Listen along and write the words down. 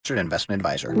Investment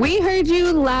advisor. We heard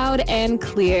you loud and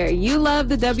clear. You love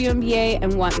the WNBA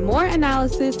and want more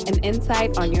analysis and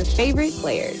insight on your favorite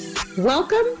players.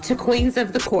 Welcome to Queens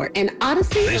of the Court, an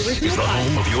Odyssey this original is the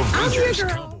home of your Rangers,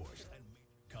 Cowboys, and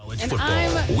college And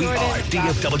football. We are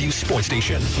DFW Sports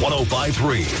Station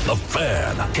 105.3, The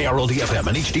Fan, KRLD FM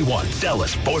and HD1,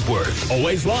 Dallas, Fort Worth.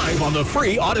 Always live on the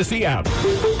free Odyssey app.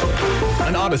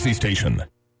 An Odyssey station.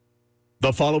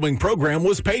 The following program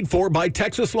was paid for by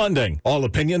Texas Lending. All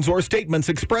opinions or statements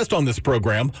expressed on this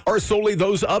program are solely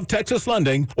those of Texas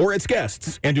Lending or its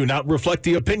guests and do not reflect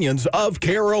the opinions of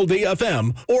KRLD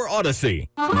FM or Odyssey.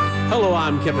 Hello,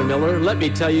 I'm Kevin Miller. Let me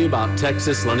tell you about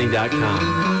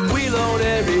TexasLending.com. We loan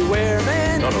everywhere,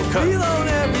 man. cut. We loan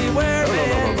everywhere,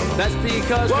 man. No. That's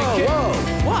because Whoa, we can. whoa.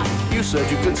 What? You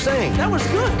said you could sing. That was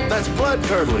good. That's blood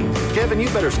curdling. Kevin, you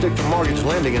better stick to mortgage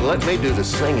lending and let me do the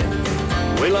singing.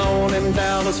 We loan in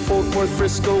Dallas, Fort Worth,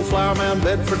 Frisco, Flower Mound,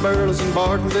 Bedford, Burleson,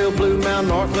 Bartonville, Blue Mound,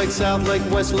 North Lake, South Lake,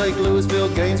 West Lake, Louisville,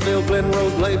 Gainesville, Glen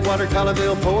Road, Bladewater,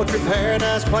 Colleyville, Poetry,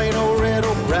 Paradise, Plano, Red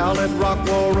Oak, Rowlett,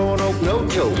 Rockwall, Roanoke, no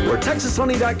joke. We're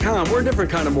TexasLending.com. We're a different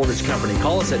kind of mortgage company.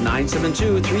 Call us at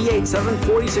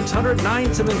 972-387-4600,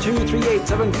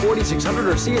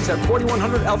 972-387-4600, or see us at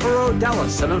 4100 Alpha Road,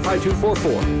 Dallas,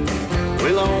 75244. We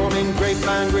loan in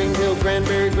Grapevine, Greenville,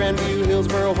 Granbury, Grandview,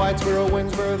 Hillsboro, Whitesboro,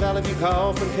 Winsboro, Valley View,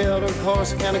 Kaufman, Keldon,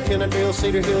 Corsicana, Kennedale,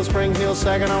 Cedar Hill, Spring Hill,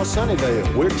 Saginaw,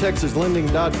 Sunnyvale. We're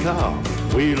TexasLending.com.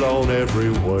 We loan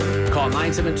everywhere. Call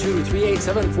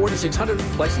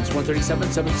 972-387-4600, license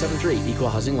 137773, Equal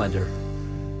Housing Lender.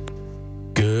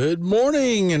 Good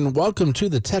morning and welcome to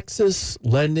the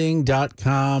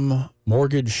TexasLending.com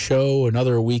Mortgage Show,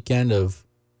 another weekend of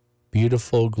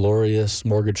beautiful, glorious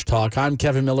mortgage talk. I'm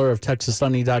Kevin Miller of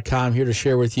TexasLending.com, here to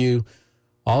share with you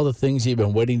all the things you've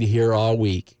been waiting to hear all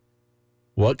week.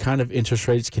 What kind of interest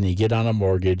rates can you get on a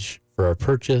mortgage for a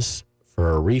purchase,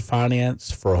 for a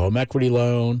refinance, for a home equity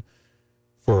loan,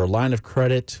 for a line of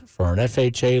credit, for an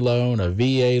FHA loan, a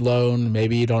VA loan?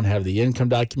 Maybe you don't have the income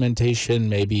documentation.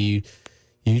 Maybe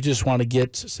you just want to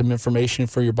get some information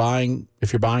for your buying.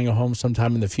 If you're buying a home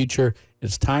sometime in the future,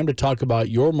 it's time to talk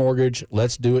about your mortgage.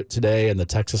 Let's do it today on the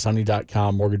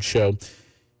TexasLending.com Mortgage Show.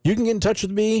 You can get in touch with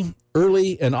me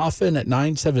early and often at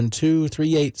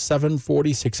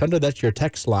 972-387-4600. That's your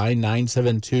text line,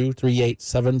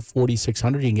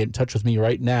 972-387-4600. You can get in touch with me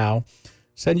right now.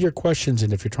 Send your questions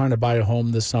in if you're trying to buy a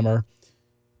home this summer.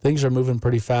 Things are moving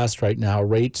pretty fast right now.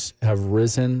 Rates have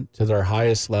risen to their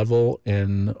highest level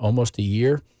in almost a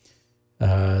year.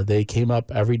 They came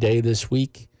up every day this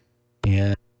week.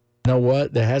 And you know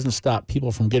what? That hasn't stopped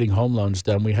people from getting home loans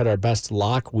done. We had our best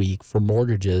lock week for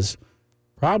mortgages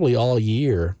probably all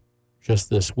year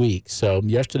just this week. So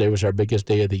yesterday was our biggest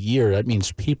day of the year. That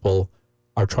means people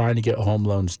are trying to get home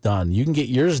loans done. You can get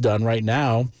yours done right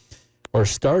now or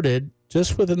started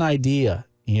just with an idea.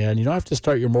 And you don't have to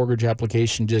start your mortgage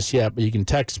application just yet, but you can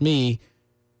text me.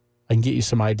 I can get you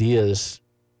some ideas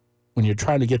when you're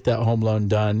trying to get that home loan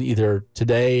done, either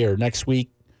today or next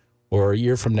week or a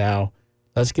year from now.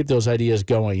 Let's get those ideas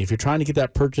going. If you're trying to get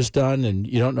that purchase done and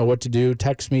you don't know what to do,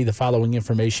 text me the following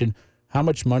information. How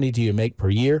much money do you make per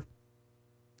year?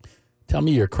 Tell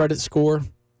me your credit score.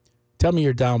 Tell me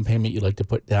your down payment you'd like to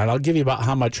put down. I'll give you about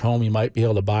how much home you might be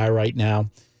able to buy right now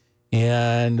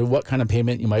and what kind of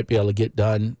payment you might be able to get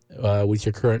done with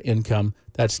your current income.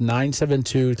 That's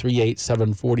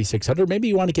 972-387-4600. Maybe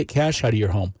you want to get cash out of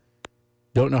your home.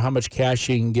 Don't know how much cash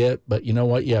you can get, but you know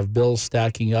what? You have bills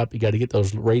stacking up. You got to get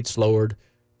those rates lowered.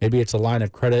 Maybe it's a line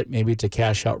of credit. Maybe it's a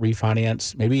cash out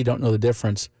refinance. Maybe you don't know the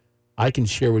difference. I can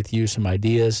share with you some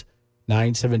ideas.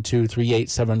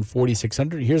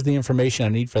 972-387-4600. Here's the information I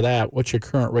need for that. What's your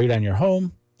current rate on your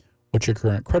home? What's your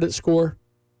current credit score?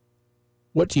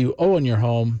 What do you owe on your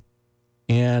home?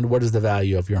 And what is the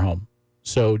value of your home?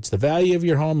 So it's the value of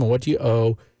your home and what do you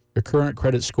owe, your current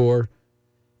credit score,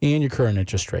 and your current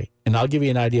interest rate. And I'll give you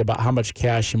an idea about how much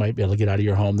cash you might be able to get out of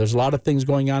your home. There's a lot of things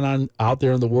going on out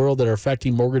there in the world that are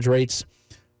affecting mortgage rates.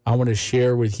 I want to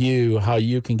share with you how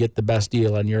you can get the best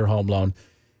deal on your home loan.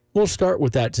 We'll start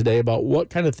with that today about what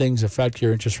kind of things affect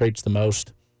your interest rates the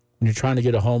most when you're trying to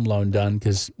get a home loan done,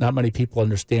 because not many people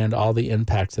understand all the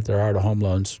impacts that there are to home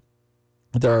loans.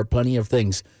 But there are plenty of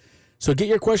things. So get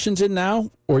your questions in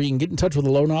now, or you can get in touch with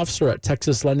a loan officer at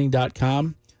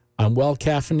TexasLending.com. I'm well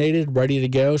caffeinated, ready to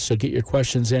go, so get your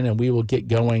questions in, and we will get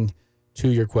going to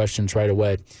your questions right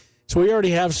away. So we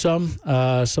already have some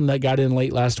that got in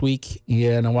late last week,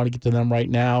 and I want to get to them right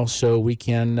now so we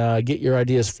can get your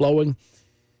ideas flowing.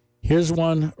 Here's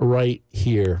one right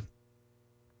here.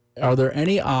 Are there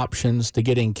any options to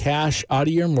getting cash out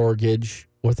of your mortgage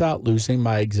without losing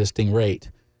my existing rate?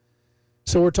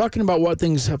 So we're talking about what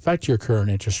things affect your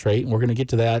current interest rate, and we're going to get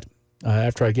to that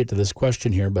after I get to this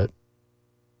question here. But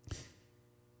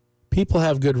people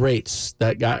have good rates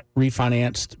that got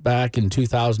refinanced back in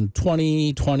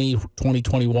 2020,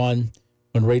 2021,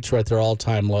 when rates were at their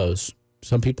all-time lows.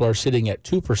 Some people are sitting at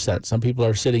 2%. Some people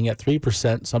are sitting at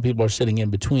 3%. Some people are sitting in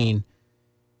between.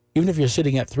 Even if you're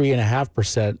sitting at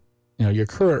 3.5%, your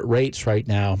current rates right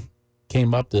now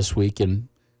came up this week, and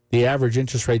the average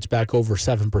interest rate's back over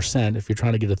 7% if you're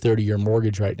trying to get a 30-year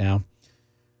mortgage right now.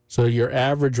 So your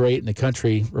average rate in the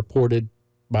country reported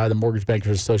by the Mortgage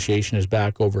Bankers Association is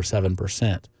back over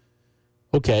 7%.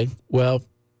 Okay, well,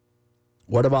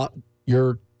 what about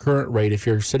your current rate if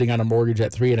you're sitting on a mortgage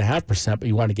at 3.5%, but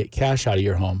you want to get cash out of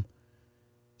your home?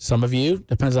 Some of you,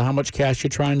 depends on how much cash you're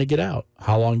trying to get out.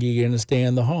 How long are you going to stay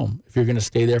in the home? If you're going to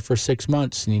stay there for 6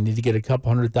 months and you need to get a couple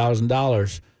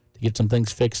 $100,000 to get some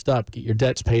things fixed up, get your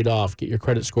debts paid off, get your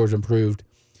credit scores improved,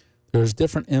 there's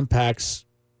different impacts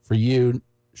for you,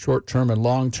 short-term and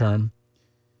long-term.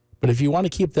 But if you want to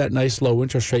keep that nice low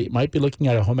interest rate, you might be looking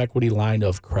at a home equity line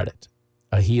of credit,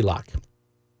 a HELOC,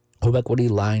 home equity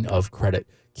line of credit.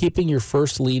 Keeping your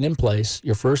first lien in place,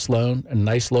 your first loan, a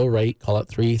nice low rate, call it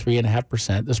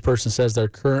 3.5%. This person says they're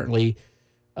currently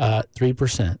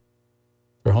 3%.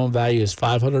 Their home value is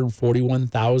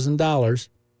 $541,000,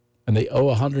 and they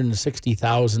owe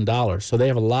 $160,000. So they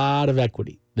have a lot of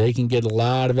equity. They can get a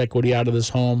lot of equity out of this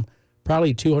home,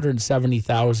 probably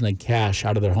 $270,000 in cash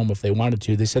out of their home if they wanted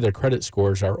to. They say their credit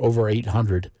scores are over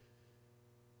 800.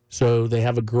 So they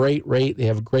have a great rate. They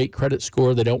have a great credit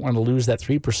score. They don't want to lose that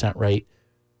 3% rate.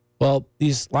 Well,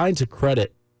 these lines of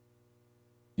credit,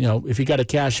 if you got a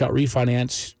cash out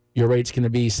refinance, your rate's going to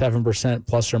be 7%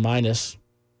 plus or minus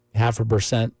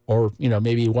 0.5%, or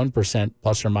maybe 1%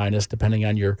 plus or minus, depending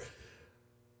on your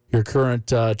current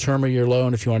term of your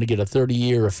loan. If you want to get a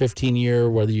 30-year or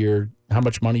 15-year, how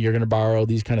much money you're going to borrow,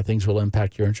 these kind of things will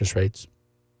impact your interest rates.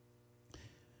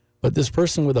 But this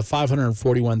person with a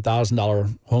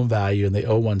 $541,000 home value and they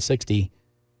owe $160,000,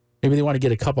 maybe they want to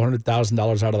get a couple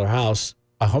 $100,000 out of their house.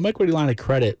 A home equity line of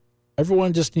credit,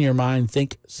 everyone just in your mind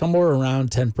think somewhere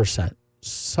around 10%.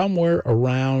 Somewhere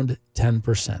around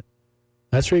 10%.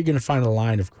 That's where you're going to find a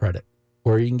line of credit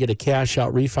where you can get a cash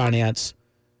out refinance.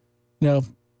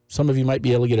 Some of you might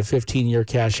be able to get a 15-year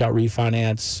cash out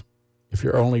refinance if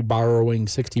you're only borrowing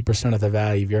 60% of the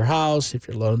value of your house. If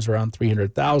your loan's around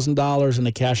 $300,000 in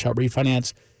a cash out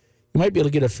refinance, you might be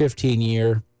able to get a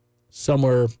 15-year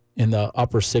somewhere in the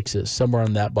upper sixes, somewhere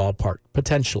in that ballpark,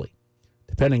 potentially,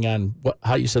 depending on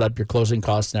how you set up your closing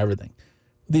costs and everything.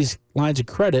 These lines of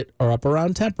credit are up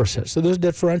around 10%, so there's a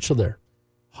differential there.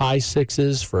 High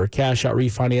sixes for a cash out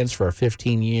refinance for a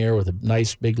 15-year with a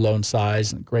nice big loan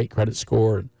size and great credit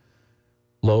score and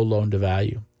low loan to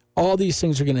value. All these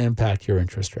things are going to impact your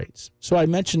interest rates. So I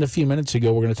mentioned a few minutes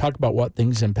ago, we're going to talk about what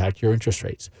things impact your interest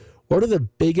rates. What are the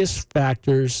biggest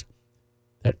factors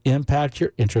that impact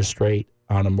your interest rate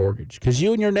on a mortgage? Because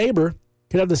you and your neighbor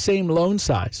could have the same loan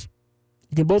size.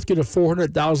 You can both get a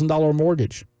 $400,000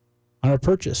 mortgage on a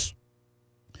purchase.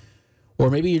 Or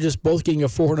maybe you're just both getting a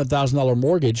 $400,000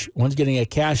 mortgage. One's getting a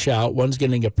cash out, one's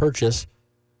getting a purchase.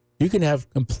 You can have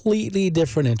completely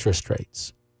different interest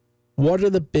rates. What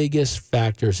are the biggest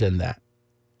factors in that?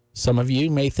 Some of you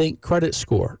may think credit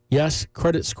score. Yes,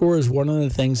 credit score is one of the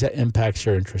things that impacts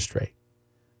your interest rate.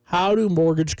 How do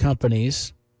mortgage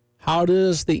companies, how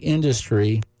does the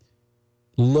industry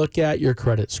look at your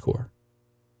credit score?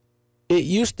 It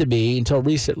used to be, until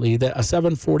recently, that a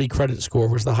 740 credit score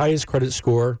was the highest credit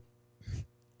score.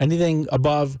 Anything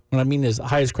above, what I mean is the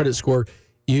highest credit score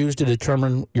used to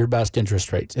determine your best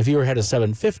interest rates. If you had a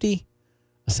 750,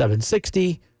 a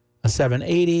 760, a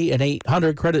 780, an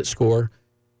 800 credit score,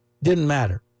 didn't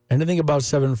matter. Anything above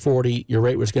 740, your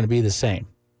rate was going to be the same.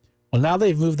 Well, now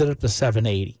they've moved it up to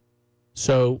 780.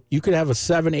 So you could have a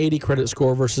 780 credit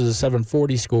score versus a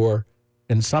 740 score,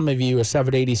 and some of you, a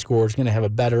 780 score is going to have a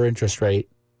better interest rate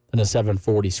than a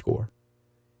 740 score.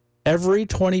 Every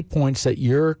 20 points that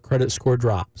your credit score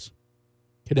drops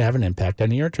could have an impact on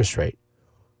your interest rate.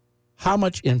 How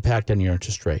much impact on your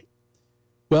interest rate?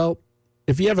 Well,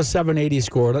 if you have a 780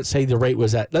 score, let's say the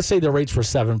rates were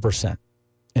 7%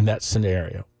 in that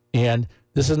scenario. And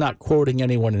this is not quoting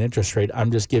anyone in interest rate.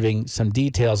 I'm just giving some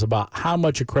details about how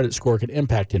much a credit score can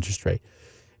impact interest rate.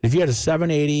 If you had a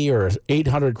 780 or an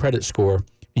 800 credit score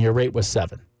and your rate was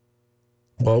 7,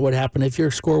 well, what would happen if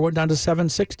your score went down to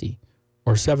 760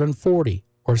 or 740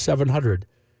 or 700?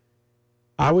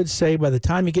 I would say by the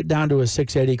time you get down to a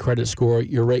 680 credit score,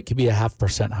 your rate could be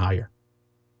 0.5% higher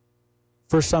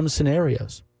for some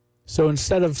scenarios. So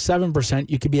instead of 7%,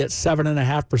 you could be at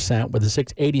 7.5% with a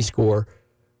 680 score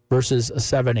versus a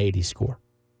 780 score.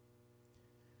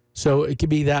 So it could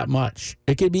be that much.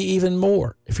 It could be even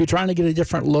more. If you're trying to get a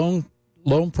different loan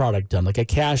product done, like a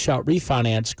cash out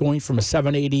refinance, going from a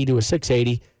 780 to a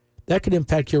 680, that could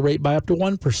impact your rate by up to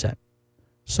 1%.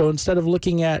 So instead of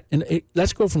looking at,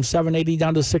 let's go from 780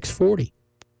 down to 640.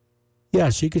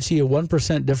 Yes, you could see a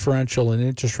 1% differential in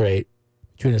interest rate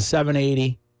between a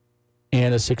 780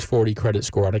 and a 640 credit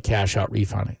score on a cash out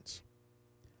refinance.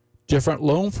 Different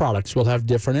loan products will have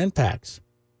different impacts.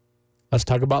 Let's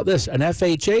talk about this. An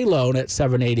FHA loan at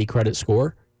 780 credit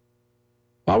score.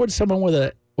 Why would someone want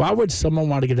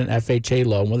to get an FHA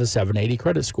loan with a 780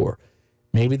 credit score?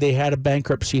 Maybe they had a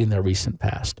bankruptcy in their recent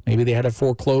past. Maybe they had a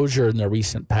foreclosure in their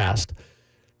recent past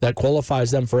that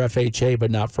qualifies them for FHA but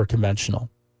not for conventional.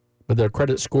 But their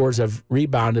credit scores have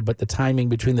rebounded, but the timing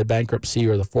between the bankruptcy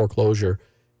or the foreclosure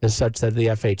is such that the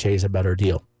FHA is a better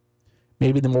deal.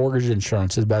 Maybe the mortgage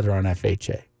insurance is better on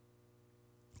FHA.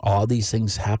 All these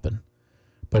things happen.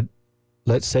 But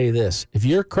let's say this. If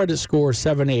your credit score is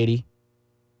 780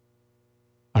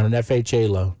 on an FHA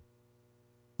loan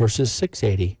versus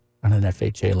 680 on an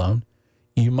FHA loan,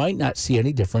 you might not see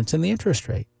any difference in the interest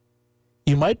rate.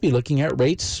 You might be looking at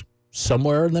rates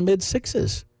somewhere in the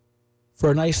mid-sixes for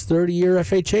a nice 30-year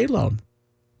FHA loan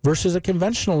versus a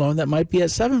conventional loan that might be at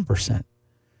 7%.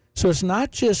 So it's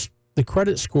not just the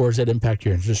credit scores that impact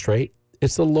your interest rate,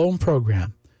 it's the loan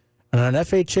program. And on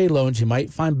FHA loans, you might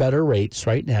find better rates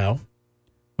right now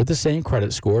with the same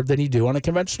credit score than you do on a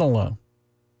conventional loan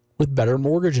with better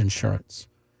mortgage insurance.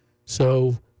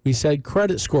 So we said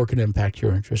credit score can impact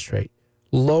your interest rate.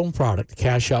 Loan product,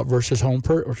 cash out versus home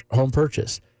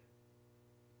purchase.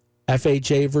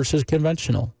 FHA versus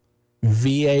conventional.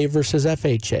 VA versus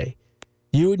FHA.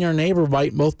 You and your neighbor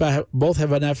might both have a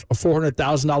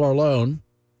 $400,000 loan.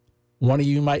 One of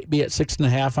you might be at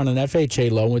 6.5% on an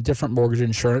FHA loan with different mortgage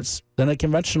insurance than a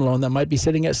conventional loan that might be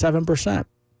sitting at 7%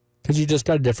 because you just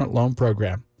got a different loan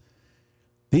program.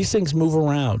 These things move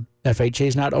around. FHA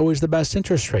is not always the best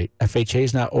interest rate. FHA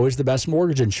is not always the best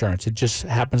mortgage insurance. It just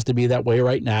happens to be that way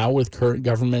right now with current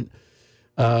government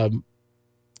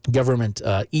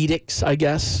edicts, I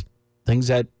guess, things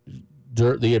that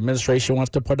the administration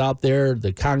wants to put out there,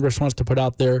 the Congress wants to put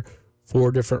out there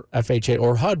for different FHA,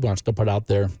 or HUD wants to put out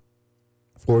there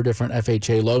for different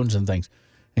FHA loans and things,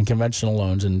 and conventional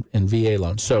loans and VA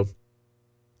loans. So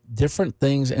different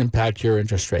things impact your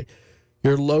interest rate.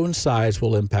 Your loan size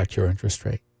will impact your interest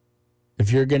rate.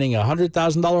 If you're getting a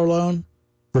 $100,000 loan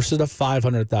versus a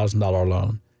 $500,000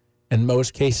 loan, in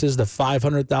most cases, the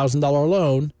 $500,000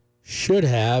 loan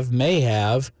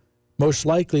most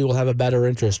likely will have a better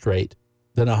interest rate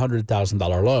than a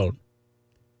 $100,000 loan.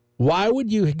 Why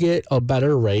would you get a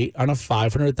better rate on a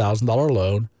 $500,000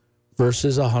 loan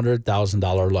versus a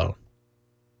 $100,000 loan?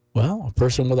 Well, a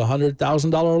person with a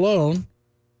 $100,000 loan,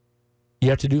 you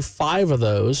have to do 5 of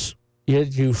those. You have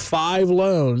to do 5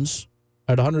 loans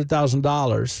at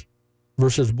 $100,000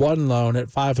 versus 1 loan at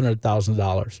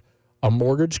 $500,000. A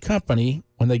mortgage company,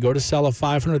 when they go to sell a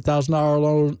 $500,000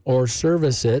 loan or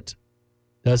service it,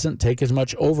 doesn't take as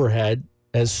much overhead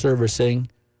as servicing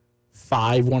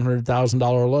 5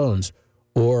 $100,000 loans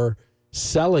or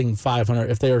selling 500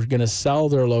 if they're going to sell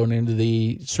their loan into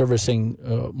the servicing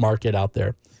market out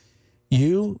there.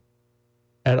 You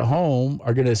at home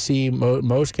are going to see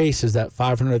most cases that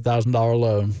 $500,000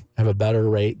 loan have a better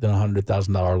rate than a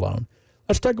 $100,000 loan.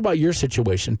 Let's talk about your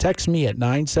situation. Text me at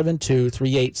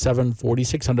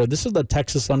 972-387-4600. This is the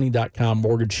TexasLending.com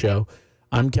Mortgage Show.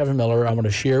 I'm Kevin Miller. I want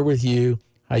to share with you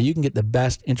how you can get the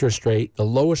best interest rate, the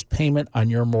lowest payment on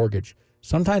your mortgage.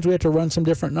 Sometimes we have to run some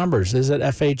different numbers. Is it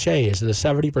FHA? Is it a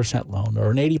 70% loan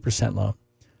or an 80% loan?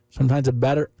 Sometimes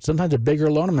a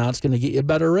bigger loan amount is going to get you a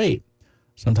better rate.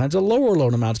 Sometimes a lower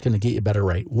loan amount is going to get you a better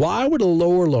rate. Why would a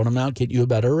lower loan amount get you a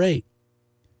better rate?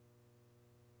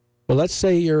 Well, let's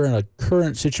say you're in a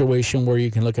current situation where you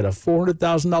can look at a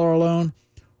 $400,000 loan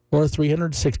or a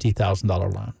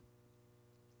 $360,000 loan.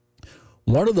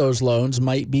 One of those loans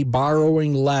might be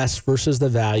borrowing less versus the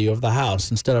value of the house.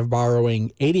 Instead of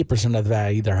borrowing 80% of the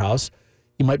value of their house,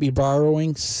 you might be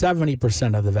borrowing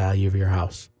 70% of the value of your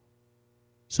house.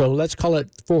 So let's call it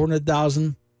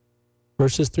 $400,000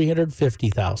 versus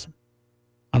 $350,000.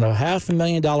 On a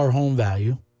 $500,000 home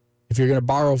value, if you're going to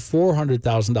borrow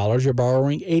 $400,000, you're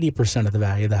borrowing 80% of the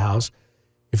value of the house.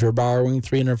 If you're borrowing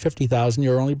 $350,000,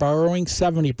 you're only borrowing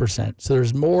 70%. So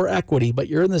there's more equity, but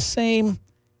you're in the same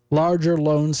larger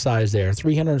loan size there,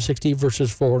 $360,000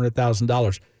 versus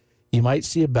 $400,000. You might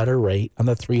see a better rate on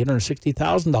the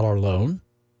 $360,000 loan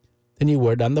than you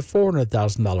would on the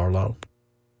 $400,000 loan.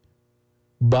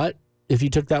 But if you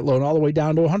took that loan all the way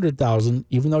down to $100,000,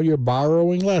 even though you're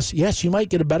borrowing less, yes, you might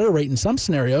get a better rate in some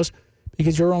scenarios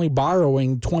because you're only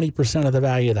borrowing 20% of the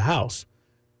value of the house.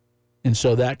 And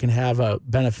so that can have a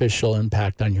beneficial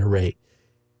impact on your rate.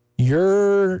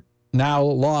 You're now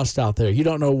lost out there. You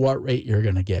don't know what rate you're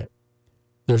going to get.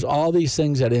 There's all these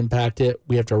things that impact it.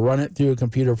 We have to run it through a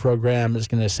computer program. It's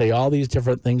going to say all these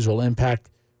different things will impact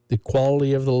the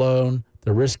quality of the loan,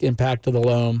 the risk impact of the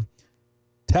loan.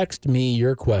 Text me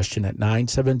your question at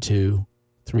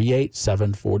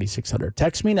 972-387-4600.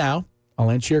 Text me now.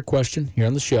 I'll answer your question here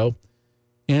on the show.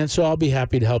 And so I'll be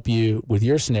happy to help you with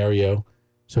your scenario.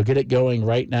 So get it going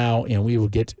right now, and we will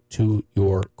get to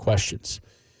your questions.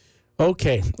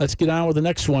 Okay, let's get on with the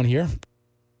next one here.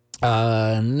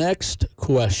 Next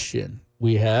question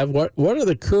we have, what are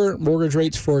the current mortgage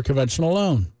rates for a conventional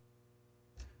loan?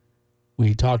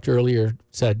 We talked earlier,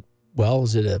 said, well,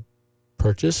 is it a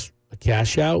purchase, a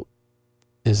cash out?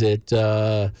 Is it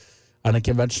on a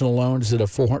conventional loan? Is it a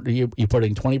 400? You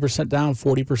putting 20% down,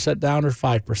 40% down, or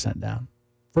 5% down?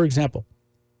 For example,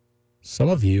 some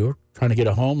of you are trying to get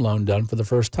a home loan done for the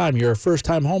first time. You're a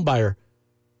first-time home buyer.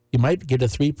 You might get a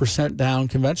 3% down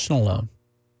conventional loan.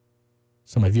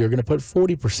 Some of you are going to put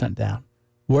 40% down.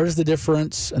 What is the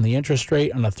difference in the interest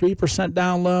rate on a 3%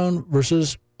 down loan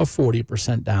versus a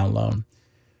 40% down loan?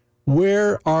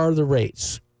 Where are the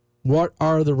rates? What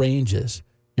are the ranges?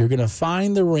 You're going to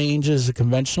find the ranges of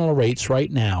conventional rates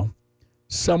right now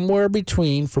somewhere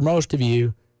between, for most of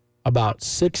you, about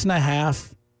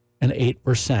 6.5% and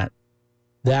 8%.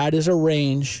 That is a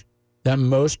range that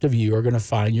most of you are going to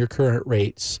find your current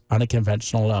rates on a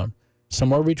conventional loan,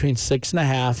 somewhere between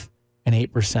 6.5% and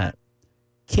 8%.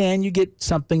 Can you get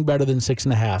something better than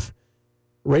 6.5%?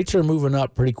 Rates are moving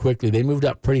up pretty quickly. They moved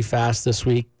up pretty fast this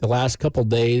week. The last couple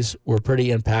days were pretty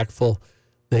impactful.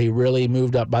 They really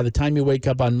moved up. By the time you wake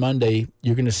up on Monday,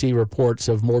 you're going to see reports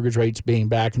of mortgage rates being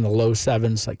back in the low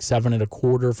sevens, like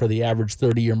 7.25% for the average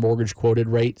 30-year mortgage quoted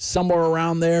rate, somewhere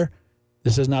around there.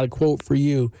 This is not a quote for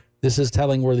you. This is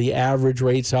telling where the average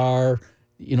rates are.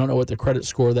 You don't know what the credit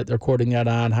score that they're quoting that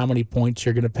on, how many points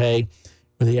you're going to pay,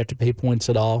 whether you have to pay points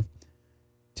at all.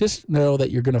 Just know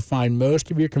that you're going to find most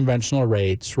of your conventional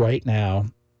rates right now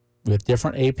with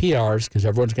different APRs, because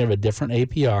everyone's going to have a different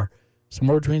APR,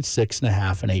 somewhere between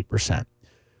 6.5% and 8%.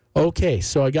 Okay,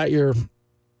 so I got your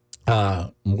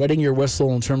wetting your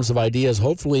whistle in terms of ideas.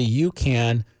 Hopefully you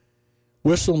can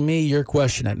whistle me your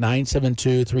question at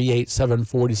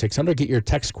 972-387-4600. Get your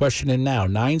text question in now,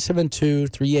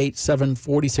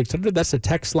 972-387-4600. That's the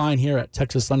text line here at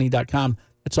texaslending.com.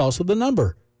 It's also the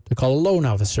number to call a loan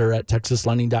officer at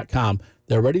texaslending.com.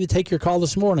 They're ready to take your call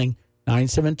this morning,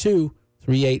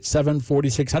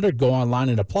 972-387-4600. Go online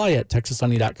and apply at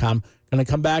texaslending.com. Going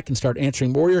to come back and start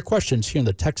answering more of your questions here on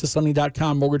the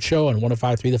texaslending.com Mortgage Show on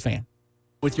 105.3 The Fan.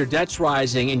 With your debts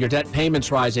rising and your debt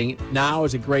payments rising, now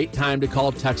is a great time to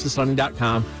call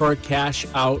TexasLending.com for a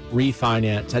cash-out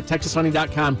refinance. At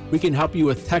TexasLending.com, we can help you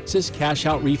with Texas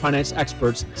cash-out refinance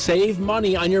experts save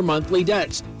money on your monthly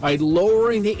debts by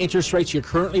lowering the interest rates you're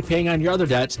currently paying on your other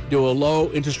debts to a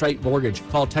low-interest rate mortgage.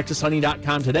 Call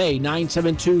TexasLending.com today,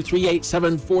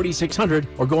 972-387-4600,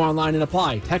 or go online and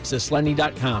apply,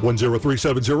 TexasLending.com.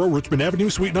 10370 Richmond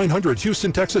Avenue, Suite 900,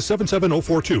 Houston, Texas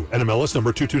 77042. NMLS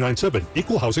number 2297.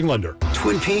 Equal housing lender.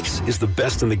 Twin Peaks is the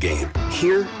best in the game.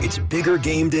 Here, it's bigger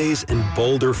game days and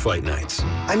bolder fight nights.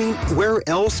 I mean, where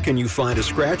else can you find a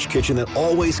scratch kitchen that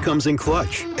always comes in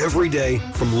clutch? Every day,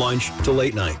 from lunch to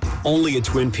late night. Only at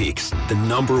Twin Peaks, the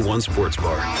 #1 sports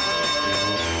bar.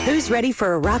 Who's ready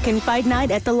for a rockin' fight night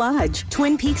at the Lodge?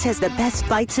 Twin Peaks has the best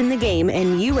fights in the game,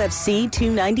 and UFC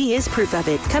 290 is proof of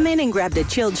it. Come in and grab the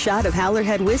chilled shot of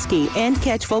Howlerhead whiskey and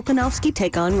catch Volkanovski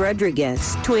take on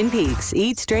Rodriguez. Twin Peaks,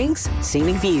 eats, drinks,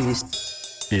 scenic views.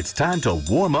 It's time to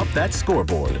warm up that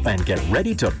scoreboard and get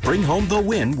ready to bring home the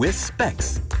win with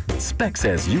Specs. Specs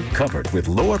has you covered with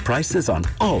lower prices on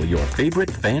all your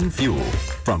favorite fan fuel.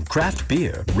 From craft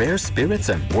beer, rare spirits,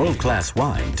 and world-class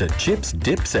wine to chips,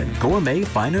 dips, and gourmet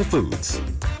finer foods.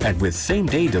 And with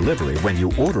same-day delivery when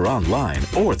you order online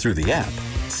or through the app,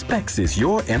 Specs is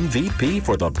your MVP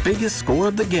for the biggest score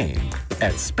of the game.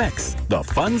 At Specs, the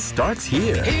fun starts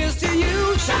here. Here's to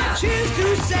you, cheers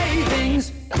to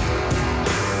savings.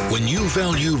 When you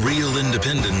value real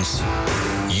independence,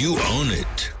 you own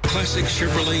it. Classic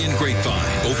Chevrolet and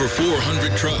Grapevine. Over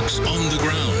 400 trucks on the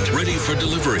ground, ready for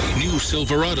delivery. New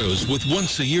Silverados with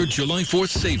once-a-year July 4th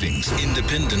savings.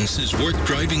 Independence is worth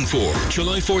driving for.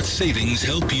 July 4th savings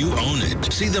help you own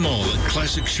it. See them all at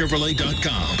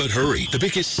ClassicChevrolet.com. But hurry, the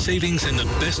biggest savings and the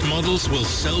best models will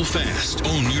sell fast.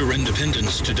 Own your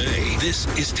independence today. This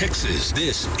is Texas.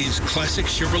 This is Classic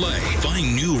Chevrolet.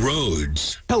 Find new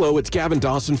roads. Hello, it's Gavin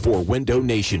Dawson for Window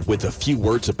Nation with a few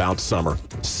words about summer.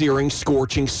 Searing,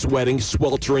 scorching, sweating,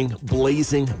 sweltering,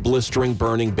 blazing, blistering,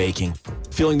 burning, baking.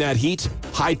 Feeling that heat?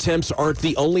 High temps aren't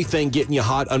the only thing getting you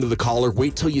hot under the collar.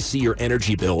 Wait till you see your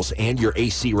energy bills and your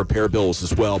AC repair bills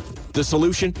as well. The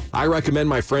solution? I recommend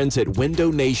my friends at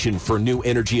Window Nation for new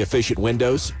energy-efficient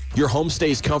windows. Your home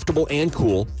stays comfortable and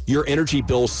cool, your energy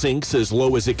bill sinks as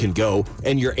low as it can go,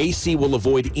 and your AC will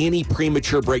avoid any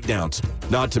premature breakdowns.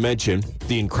 Not to mention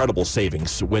the incredible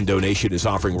savings Window Nation is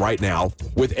offering right now.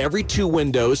 With every 2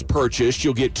 windows purchased,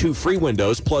 you'll get 2 free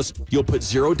windows, plus you'll put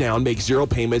 0 down, make 0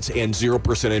 payments, and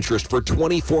 0% interest for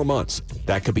 24 months.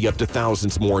 That could be up to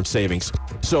thousands more in savings.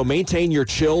 So maintain your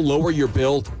chill, lower your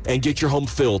bill, and get your home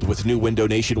filled with new Window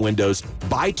Nation windows.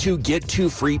 Buy 2, get 2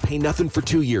 free, pay nothing for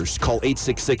 2 years. Call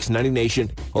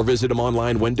 866-90NATION or visit them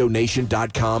online,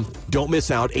 windownation.com. Don't miss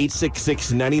out,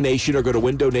 866-90NATION, or go to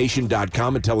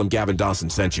windownation.com and tell them Gavin Dawson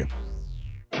sent you.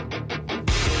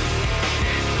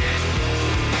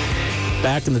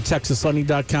 Back in the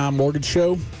TexasLending.com Mortgage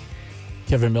Show.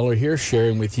 Kevin Miller here,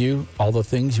 sharing with you all the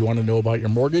things you want to know about your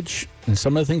mortgage and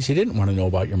some of the things you didn't want to know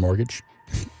about your mortgage.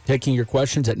 Taking your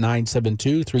questions at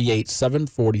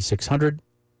 972-387-4600.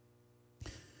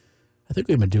 I think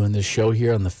we've been doing this show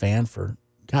here on the Fan for,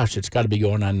 gosh, it's got to be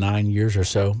going on 9 years or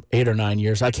so, 8 or 9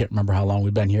 years. I can't remember how long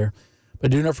we've been here,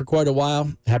 but doing it for quite a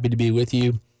while. Happy to be with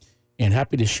you and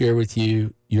happy to share with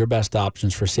you your best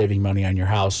options for saving money on your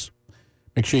house.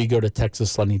 Make sure you go to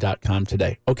TexasLending.com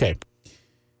today. Okay.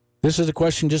 This is a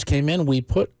question just came in. We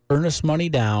put earnest money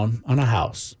down on a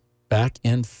house back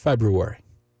in February.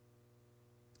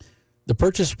 The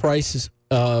purchase price is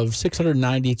of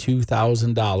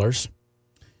 $692,000.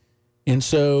 And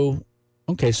so,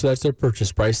 okay, so that's their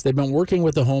purchase price. They've been working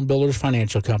with the home builder's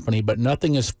financial company, but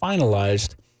nothing is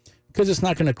finalized because it's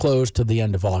not going to close till the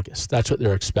end of August. That's what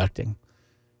they're expecting.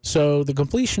 So the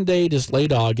completion date is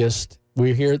late August.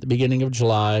 We're here at the beginning of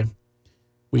July.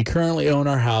 We currently own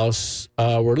our house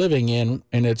we're living in,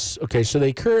 and it's, okay, so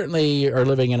they currently are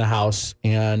living in a house,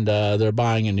 and they're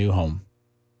buying a new home.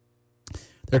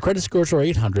 Their credit scores are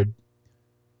 800.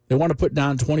 They want to put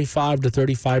down 25 to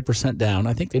 35% down.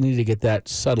 I think they need to get that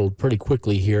settled pretty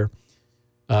quickly here.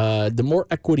 The more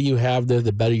equity you have there,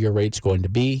 the better your rate's going to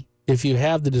be. If you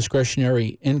have the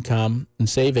discretionary income and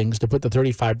savings to put the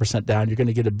 35% down, you're going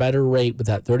to get a better rate with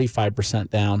that 35%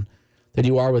 down than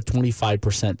you are with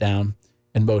 25% down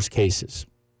in most cases,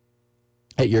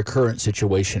 at your current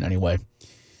situation anyway.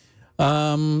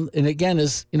 And again,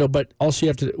 but also you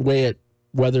have to weigh it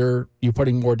whether you're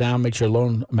putting more down makes your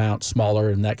loan amount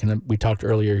smaller, and that can, we talked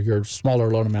earlier, your smaller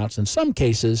loan amounts in some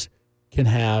cases can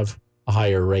have a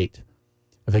higher rate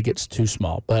if it gets too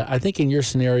small. But I think in your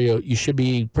scenario, you should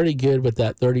be pretty good with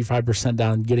that 35%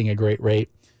 down and getting a great rate.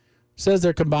 It says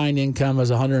their combined income is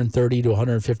 $130 to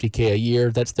 $150K a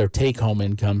year. That's their take-home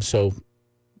income. So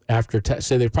after tax,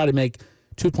 say they probably make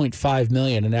 $2.5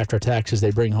 million, and after taxes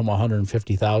they bring home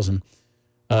 $150,000.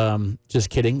 Just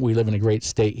kidding. We live in a great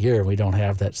state here, and we don't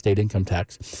have that state income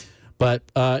tax. But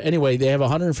anyway, they have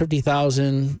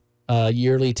 $150,000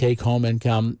 yearly take-home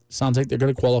income. Sounds like they're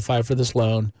going to qualify for this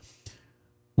loan.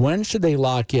 When should they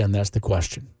lock in? That's the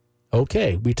question.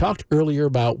 Okay, we talked earlier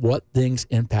about what things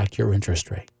impact your interest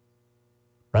rate,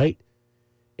 right?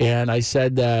 And I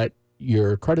said that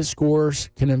your credit scores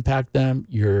can impact them,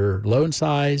 your loan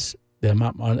size, the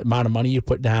amount of money you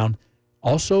put down,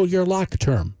 also your lock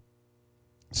term.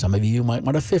 Some of you might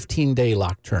want a 15-day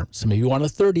lock term. Some of you want a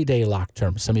 30-day lock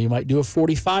term. Some of you might do a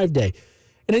 45-day.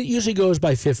 And it usually goes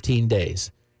by 15 days.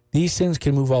 These things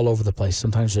can move all over the place.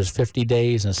 Sometimes there's 50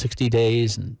 days and 60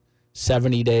 days and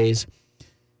 70 days.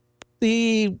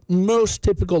 The most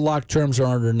typical lock terms are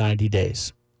under 90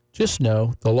 days. Just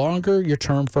know the longer your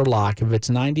term for lock, if it's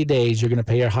 90 days, you're going to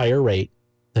pay a higher rate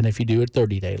than if you do a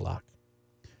 30-day lock.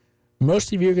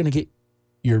 Most of you are going to get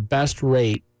your best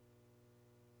rate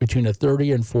between a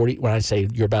 30 and 40. When I say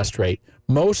your best rate,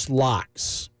 most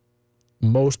locks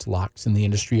in the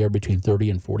industry are between 30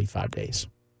 and 45 days.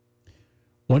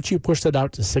 Once you push that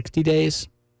out to 60 days,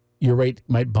 your rate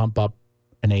might bump up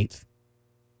an eighth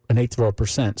of a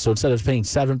percent. So instead of paying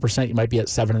 7%, you might be at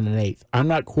 7 1/8. I'm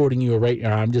not quoting you a rate.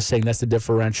 I'm just saying that's the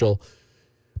differential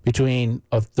between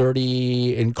a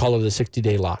 30 and call it a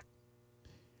 60-day lock.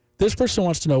 This person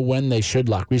wants to know when they should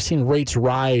lock. We've seen rates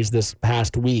rise this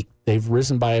past week. They've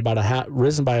risen by about a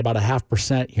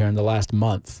 0.5% here in the last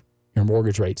month. Your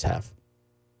mortgage rates have.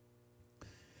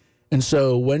 And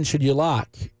so when should you lock?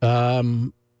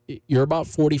 You're about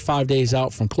 45 days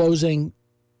out from closing.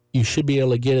 You should be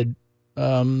able to get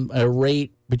a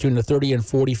rate between the 30 and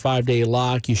 45-day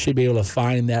lock. You should be able to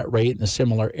find that rate in a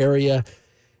similar area.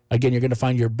 Again, you're going to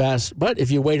find your best. But if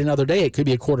you wait another day, it could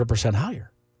be 0.25% higher.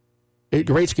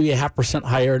 Your rates could be 0.5%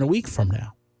 higher in a week from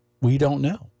now. We don't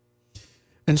know.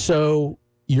 And so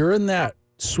you're in that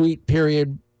sweet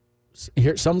period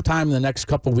here sometime in the next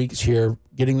couple of weeks here,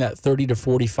 getting that 30 to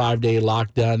 45-day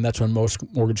lock done. That's when most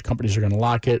mortgage companies are going to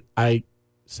lock it. I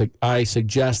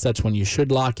suggest that's when you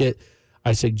should lock it.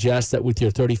 I suggest that with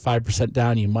your 35%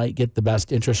 down, you might get the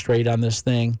best interest rate on this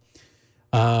thing.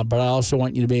 But I also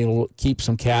want you to be able to keep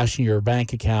some cash in your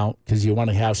bank account because you want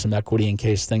to have some equity in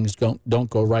case things don't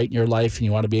go right in your life, and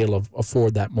you want to be able to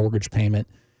afford that mortgage payment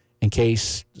in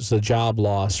case there's a job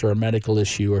loss or a medical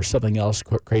issue or something else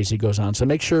crazy goes on. So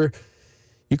make sure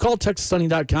you call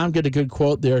TexasLending.com, get a good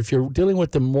quote there. If you're dealing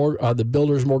with the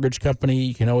builder's mortgage company,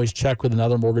 you can always check with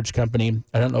another mortgage company.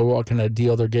 I don't know what kind of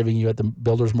deal they're giving you at the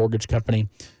builder's mortgage company,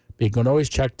 but you can always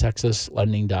check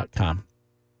TexasLending.com.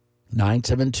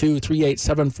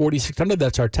 972-387-4600.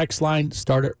 That's our text line.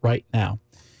 Start it right now.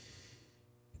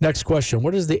 Next question.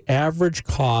 What is the average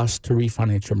cost to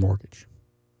refinance your mortgage?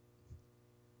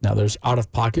 Now, there's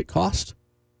out-of-pocket cost,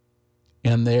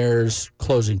 and there's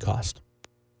closing cost.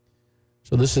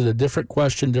 So this is a different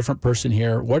question, different person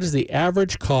here. What is the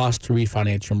average cost to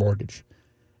refinance your mortgage?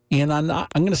 And I'm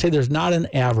going to say there's not an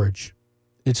average.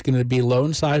 It's going to be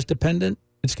loan size dependent.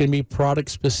 It's going to be product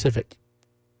specific.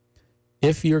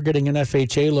 If you're getting an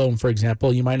FHA loan, for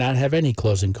example, you might not have any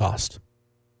closing cost.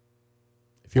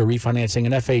 If you're refinancing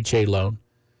an FHA loan,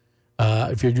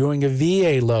 if you're doing a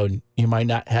VA loan, you might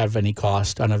not have any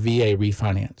cost on a VA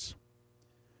refinance.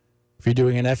 If you're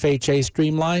doing an FHA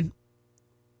streamline,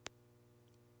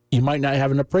 you might not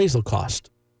have an appraisal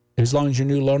cost as long as your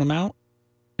new loan amount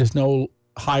is no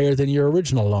higher than your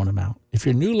original loan amount. If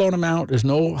your new loan amount is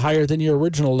no higher than your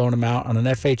original loan amount on an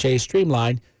FHA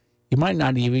streamline, you might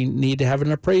not even need to have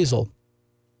an appraisal.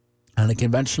 On a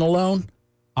conventional loan,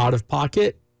 out of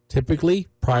pocket, typically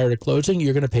prior to closing,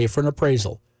 you're going to pay for an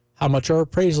appraisal. How much are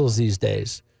appraisals these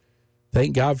days?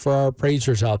 Thank God for our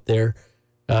appraisers out there.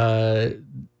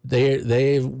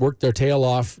 They worked their tail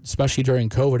off, especially during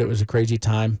COVID. It was a crazy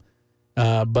time.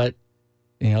 But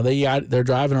you know, they're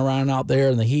driving around out there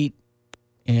in the heat,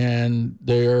 and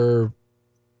they're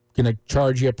going to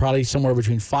charge you probably somewhere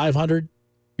between $500.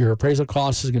 Your appraisal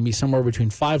cost is going to be somewhere between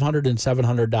 $500 and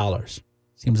 $700.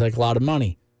 Seems like a lot of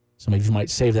money. Some of you might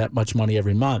save that much money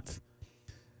every month.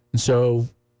 And so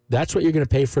that's what you're going to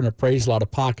pay for an appraisal out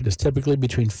of pocket, is typically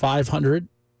between $500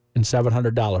 and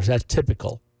 $700. That's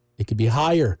typical. It could be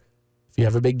higher if you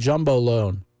have a big jumbo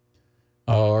loan,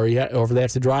 or if they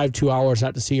have to drive 2 hours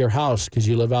out to see your house because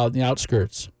you live out in the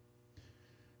outskirts.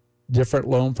 Different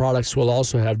loan products will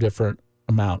also have different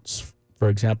amounts. For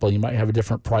example, you might have a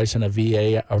different price on a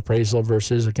VA appraisal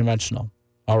versus a conventional.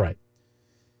 All right.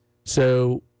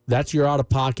 So that's your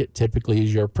out-of-pocket typically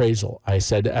is your appraisal. I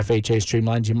said FHA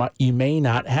streamlines, you may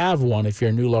not have one if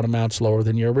your new loan amount's lower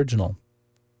than your original.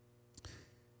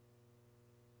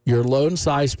 Your loan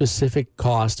size specific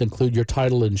costs include your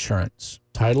title insurance.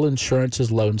 Title insurance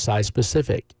is loan size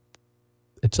specific.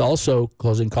 It's also,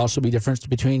 closing costs will be difference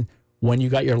between when you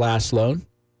got your last loan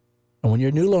and when your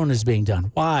new loan is being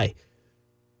done. Why?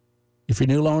 If your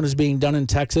new loan is being done in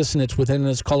Texas and it's within,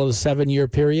 let's call it a 7-year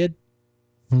period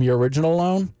from your original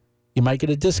loan, you might get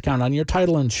a discount on your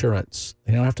title insurance.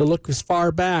 You don't have to look as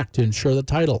far back to insure the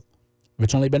title. If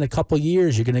it's only been a couple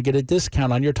years, you're going to get a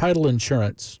discount on your title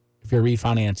insurance if you're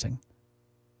refinancing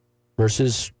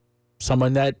versus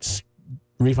someone that's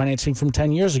refinancing from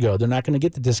 10 years ago. They're not going to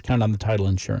get the discount on the title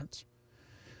insurance.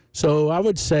 So I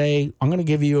would say I'm going to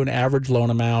give you an average loan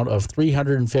amount of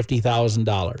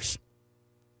 $350,000.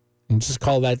 And just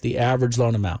call that the average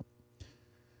loan amount.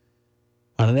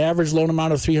 On an average loan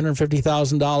amount of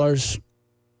 $350,000,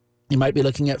 you might be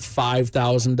looking at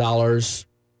 $5,000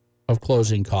 of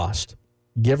closing cost.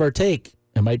 Give or take,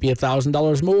 it might be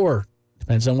 $1,000 more.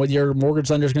 Depends on whether your mortgage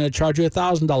lender is going to charge you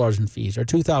 $1,000 in fees or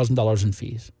 $2,000 in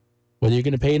fees. Whether you're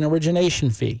going to pay an origination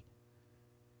fee.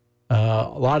 A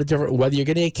lot of different, whether you're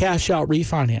getting a cash out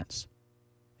refinance.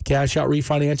 Cash out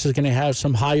refinance is going to have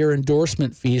some higher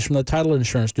endorsement fees from the title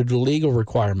insurance due to legal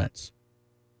requirements.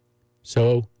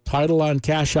 So title on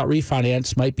cash out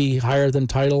refinance might be higher than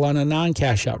title on a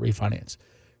non-cash out refinance.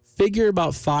 Figure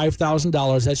about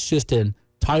 $5,000. That's just in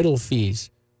title fees,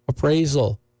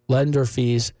 appraisal, lender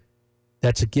fees,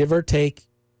 That's a give or take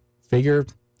figure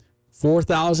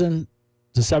 $4,000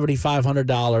 to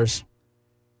 $7,500.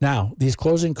 Now, these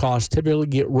closing costs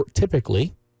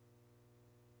typically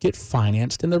get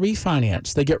financed in the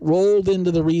refinance. They get rolled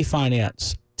into the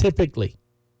refinance, typically.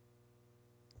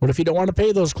 What if you don't want to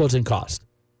pay those closing costs?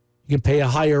 You can pay a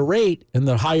higher rate, and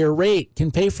the higher rate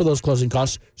can pay for those closing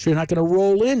costs, so you're not going to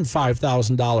roll in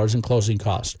 $5,000 in closing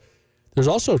costs. There's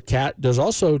also taxes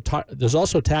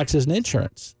and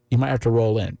insurance you might have to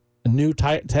roll in. New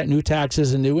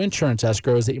taxes and new insurance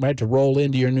escrows that you might have to roll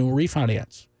into your new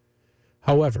refinance.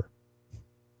 However,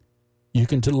 you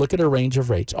can look at a range of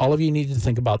rates. All of you need to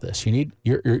think about this.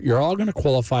 You're all going to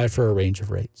qualify for a range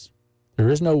of rates. There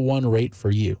is no one rate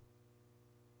for you.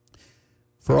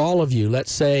 For all of you,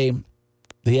 let's say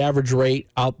the average rate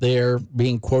out there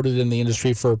being quoted in the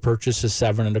industry for a purchase is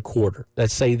 7.25%.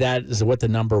 Let's say that is what the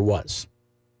number was.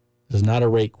 This is not a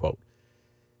rate quote.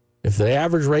 If the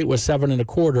average rate was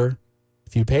 7.25%,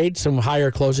 if you paid some higher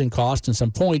closing costs and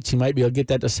some points, you might be able to get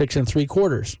that to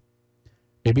 6.75%.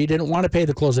 Maybe you didn't want to pay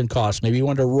the closing costs. Maybe you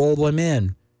wanted to roll them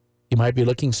in. You might be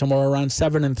looking somewhere around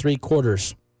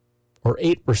 7.75% or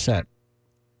 8%.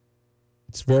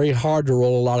 It's very hard to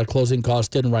roll a lot of closing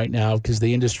costs in right now because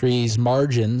the industry's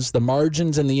margins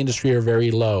in the industry are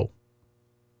very low.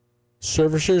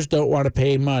 Servicers don't want to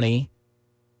pay money.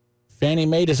 Fannie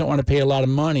Mae doesn't want to pay a lot of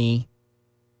money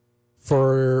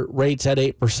for rates at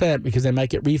 8% because they might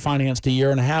get refinanced a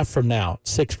year and a half from now,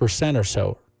 6% or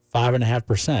so,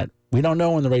 5.5%. We don't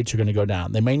know when the rates are going to go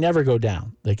down. They may never go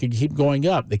down. They could keep going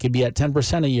up. They could be at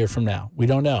 10% a year from now. We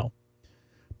don't know.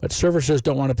 But servicers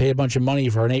don't want to pay a bunch of money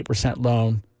for an 8%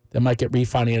 loan that might get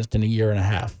refinanced in a year and a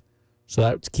half. So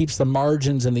that keeps the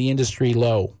margins in the industry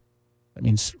low. That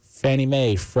means Fannie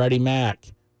Mae, Freddie Mac,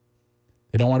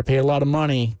 they don't want to pay a lot of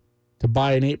money to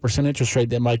buy an 8% interest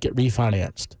rate that might get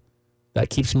refinanced.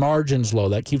 That keeps margins low.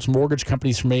 That keeps mortgage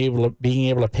companies from being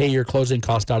able to pay your closing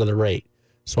cost out of the rate.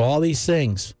 So all these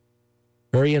things,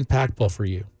 very impactful for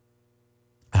you.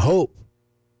 I hope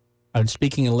I'm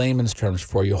speaking in layman's terms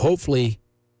for you. Hopefully,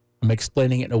 I'm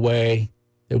explaining it in a way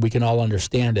that we can all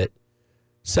understand it.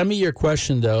 Send me your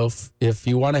question, though, if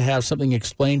you want to have something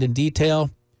explained in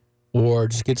detail or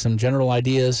just get some general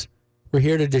ideas. We're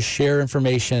here to just share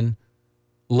information,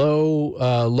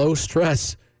 low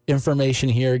stress information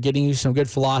here, getting you some good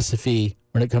philosophy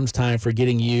when it comes time for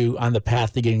getting you on the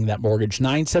path to getting that mortgage.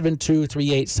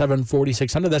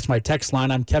 972-387-4600. That's my text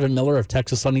line. I'm Kevin Miller of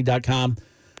TexasLending.com.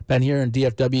 Been here in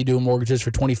DFW doing mortgages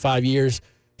for 25 years.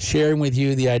 Sharing with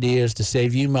you the ideas to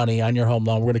save you money on your home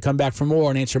loan. We're going to come back for more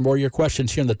and answer more of your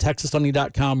questions here on the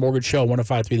TexasLending.com Mortgage Show,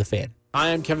 105.3 The Fan. I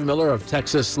am Kevin Miller of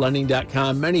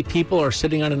TexasLending.com. Many people are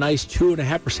sitting on a nice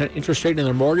 2.5% interest rate in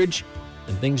their mortgage,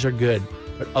 and things are good.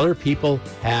 But other people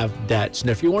have debts.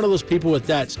 And if you're one of those people with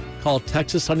debts, call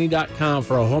TexasLending.com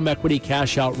for a home equity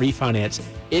cash out refinance.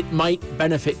 It might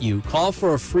benefit you. Call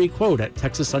for a free quote at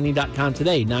TexasLending.com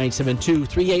today,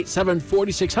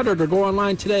 972-387-4600, or go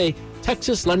online today,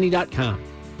 TexasLending.com.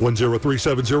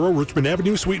 10370 Richmond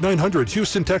Avenue, Suite 900,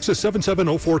 Houston, Texas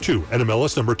 77042.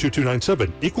 NMLS number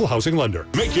 2297. Equal housing lender.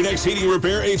 Make your next heating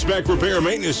repair, HVAC repair,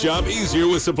 maintenance job easier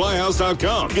with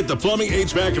SupplyHouse.com. Get the plumbing,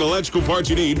 HVAC, and electrical parts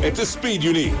you need at the speed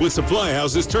you need with Supply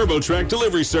House's TurboTrack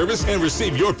delivery service and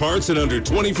receive your parts in under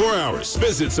 24 hours.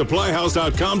 Visit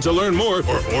SupplyHouse.com to learn more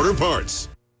or order parts.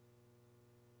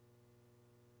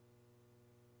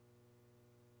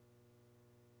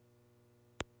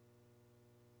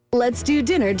 Let's do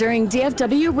dinner during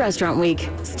DFW Restaurant Week.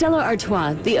 Stella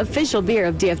Artois, the official beer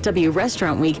of DFW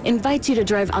Restaurant Week, invites you to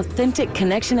drive authentic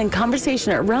connection and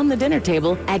conversation around the dinner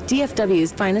table at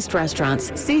DFW's finest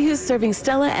restaurants. See who's serving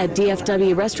Stella at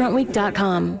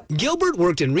DFWRestaurantWeek.com. Gilbert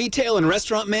worked in retail and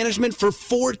restaurant management for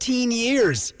 14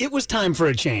 years. It was time for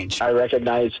a change. I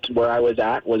recognized where I was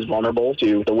at was vulnerable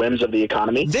to the whims of the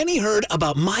economy. Then he heard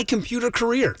about My Computer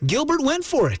Career. Gilbert went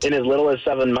for it. In as little as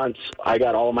 7 months, I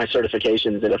got all of my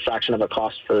certifications at a fraction of a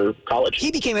cost for college. He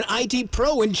became an IT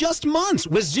pro in just months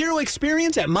with zero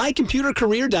experience at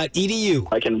mycomputercareer.edu.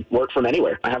 I can work from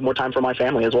anywhere. I have more time for my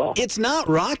family as well. It's not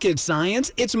rocket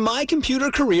science. It's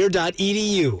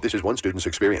mycomputercareer.edu. This is one student's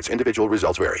experience. Individual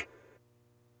results vary.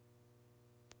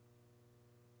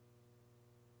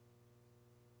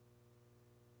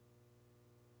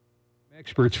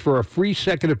 Experts for a free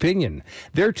second opinion.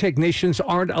 Their technicians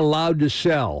aren't allowed to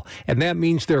sell, and that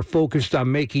means they're focused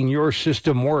on making your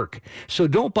system work. So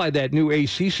don't buy that new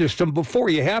AC system before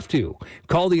you have to.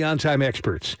 Call the On-Time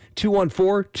Experts,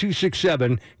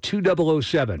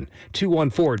 214-267-2007,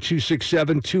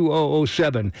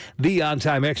 214-267-2007,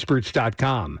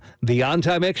 theontimeexperts.com,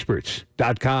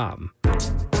 theontimeexperts.com.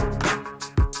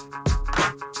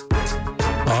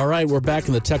 All right, we're back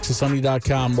in the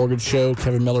TexasLending.com Mortgage Show.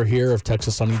 Kevin Miller here of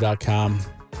TexasLending.com.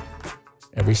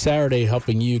 Every Saturday,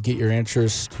 helping you get your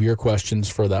answers to your questions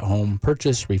for that home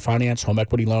purchase, refinance, home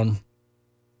equity loan.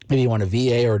 Maybe you want a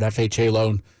VA or an FHA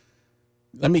loan.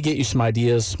 Let me get you some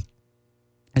ideas.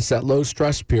 It's that low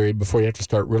stress period before you have to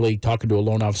start really talking to a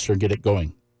loan officer and get it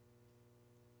going.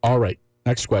 All right,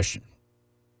 next question.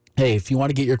 Hey, if you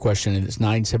want to get your question in, it's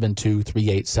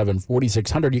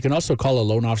 972-387-4600. You can also call a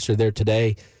loan officer there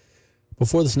today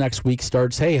before this next week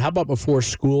starts. Hey, how about before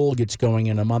school gets going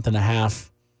in a month and a half?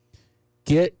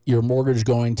 Get your mortgage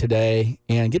going today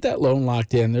and get that loan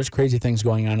locked in. There's crazy things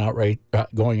going on out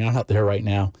there right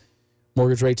now.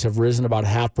 Mortgage rates have risen about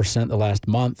 0.5% the last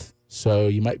month. So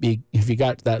you might be, if you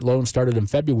got that loan started in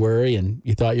February and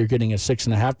you thought you're getting a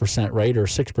 6.5% rate or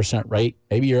 6% rate,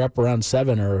 maybe you're up around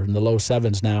 7 or in the low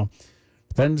 7s now.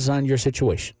 Depends on your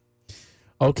situation.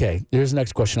 Okay, here's the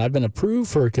next question. I've been approved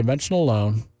for a conventional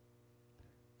loan,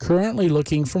 currently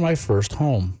looking for my first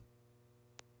home.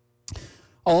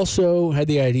 Also had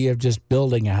the idea of just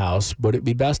building a house. Would it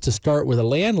be best to start with a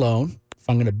land loan if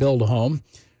I'm going to build a home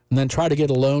and then try to get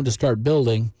a loan to start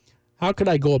building? How could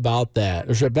I go about that?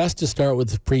 Or is it best to start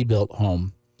with a pre-built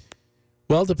home?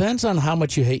 Well, it depends on how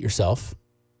much you hate yourself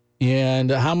and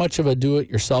how much of a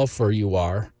do-it-yourselfer you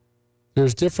are.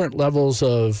 There's different levels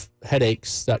of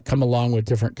headaches that come along with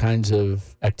different kinds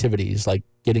of activities, like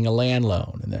getting a land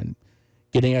loan and then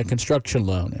getting a construction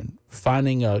loan and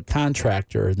finding a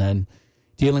contractor and then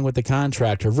dealing with the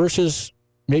contractor versus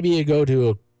maybe you go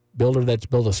to a builder that's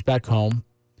built a spec home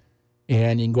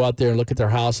and you can go out there and look at their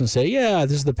house and say, yeah,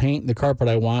 this is the paint and the carpet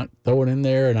I want. Throw it in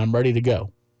there, and I'm ready to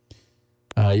go.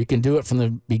 You can do it from the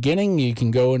beginning. You can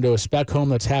go into a spec home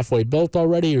that's halfway built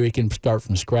already, or you can start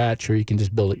from scratch, or you can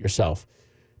just build it yourself.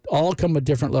 All come with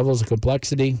different levels of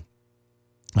complexity.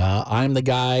 I'm the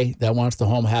guy that wants the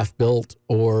home half built,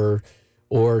 or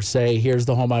say, here's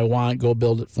the home I want, go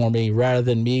build it for me, rather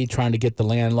than me trying to get the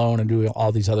land loan and do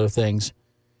all these other things.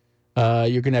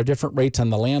 You're going to have different rates on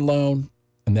the land loan,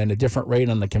 and then a different rate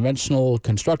on the conventional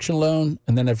construction loan.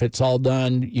 And then if it's all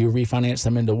done, you refinance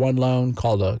them into one loan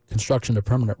called a construction to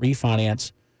permanent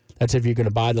refinance. That's if you're going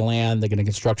to buy the land, they get a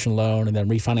construction loan, and then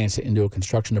refinance it into a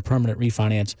construction to permanent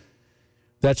refinance.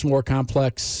 That's more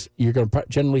complex. You're going to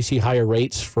generally see higher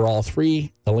rates for all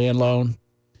three, the land loan,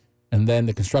 and then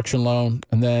the construction loan.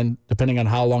 And then depending on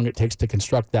how long it takes to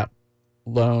construct that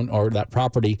loan or that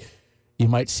property, you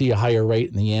might see a higher rate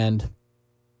in the end.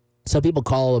 Some people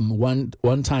call them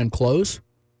one-time close.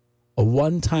 A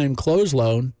one-time close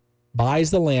loan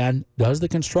buys the land, does the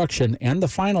construction, and the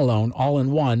final loan all in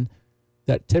one.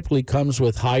 That typically comes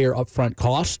with higher upfront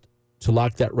cost to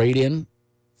lock that rate in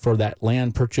for that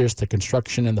land purchase, the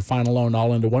construction, and the final loan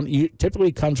all into one. It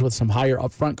typically comes with some higher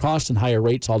upfront costs and higher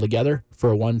rates altogether for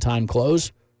a one-time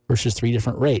close versus 3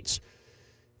 different rates.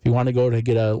 If you want to go to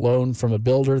get a loan from a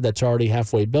builder that's already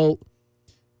halfway built,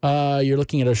 you're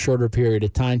looking at a shorter period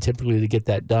of time typically to get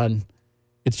that done.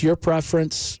 It's your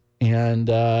preference, and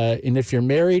if you're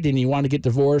married and you want to get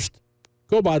divorced,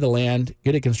 go buy the land,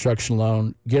 get a construction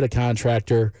loan, get a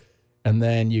contractor, and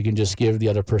then you can just give the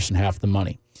other person half the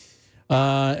money.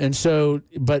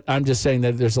 But I'm just saying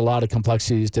that there's a lot of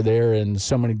complexities to there and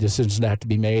so many decisions that have to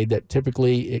be made that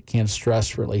typically it can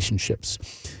stress relationships.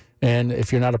 And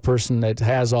if you're not a person that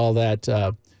has all that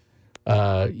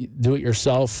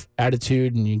do-it-yourself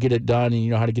attitude and you get it done and you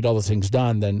know how to get all the things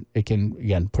done, then it can,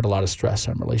 again, put a lot of stress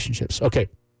on relationships. Okay,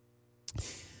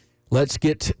 let's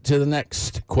get to the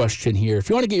next question here. If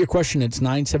you want to get your question, it's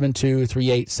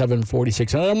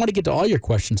 972-387-4600. I want to get to all your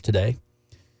questions today.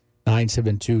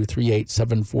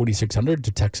 972-387-4600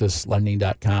 to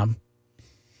TexasLending.com.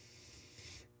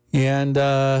 And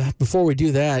before we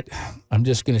do that, I'm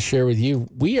just going to share with you,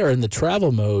 we are in the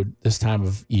travel mode this time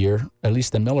of year, at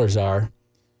least the Millers are.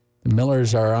 The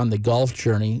Millers are on the golf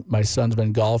journey. My son's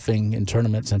been golfing in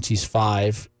tournaments since he's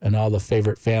 5, and all the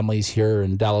favorite families here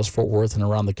in Dallas, Fort Worth, and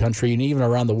around the country, and even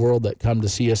around the world that come to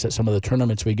see us at some of the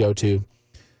tournaments we go to.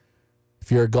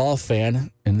 If you're a golf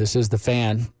fan, and this is the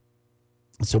fan,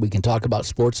 so we can talk about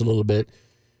sports a little bit,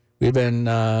 we're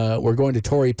going to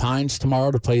Torrey Pines tomorrow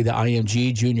to play the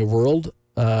IMG Junior World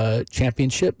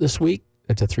Championship this week.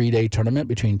 It's a 3-day tournament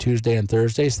between Tuesday and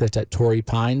Thursday. So that's at Torrey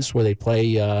Pines where they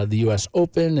play the U.S.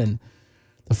 Open and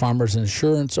the Farmers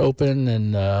Insurance Open.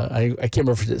 And I can't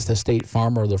remember if it's the State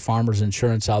Farm or the Farmers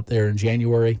Insurance out there in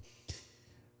January.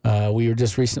 We were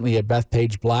just recently at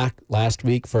Bethpage Black last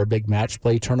week for a big match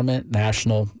play tournament,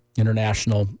 international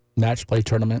match play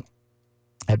tournament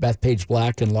at Bethpage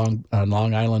Black in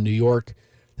Long Island, New York.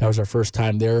 That was our first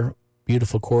time there.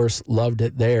 Beautiful course. Loved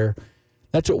it there.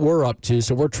 that's what we're up to.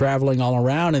 So we're traveling all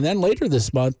around. And then later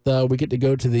this month, we get to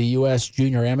go to the U.S.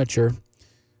 Junior Amateur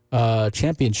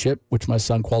Championship, which my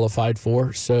son qualified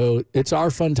for. So it's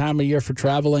our fun time of year for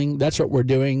traveling. That's what we're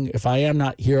doing. If I am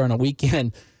not here on a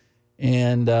weekend,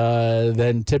 and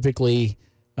then typically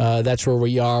that's where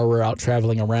we are. We're out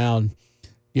traveling around.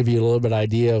 Give you a little bit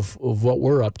idea of what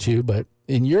we're up to. But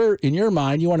in your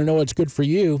mind, you want to know what's good for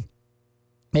you.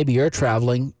 Maybe you're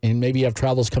traveling, and maybe you have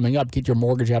travels coming up. Get your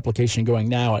mortgage application going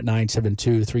now at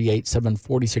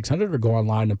 972-387-4600 or go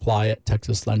online and apply at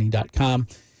texaslending.com.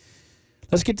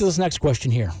 Let's get to this next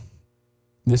question here.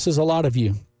 This is a lot of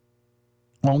you.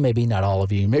 Well, maybe not all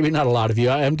of you. Maybe not a lot of you.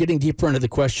 I am getting deeper into the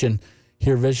question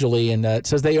here visually, and it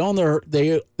says they own their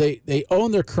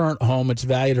current home. It's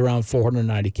valued around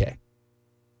 $490K.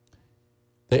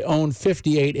 They own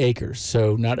 58 acres,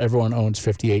 so not everyone owns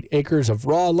 58 acres of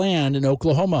raw land in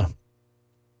Oklahoma.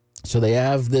 So they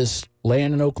have this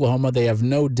land in Oklahoma. They have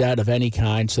no debt of any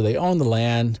kind, so they own the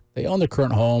land. They own the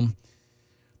current home.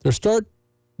 They're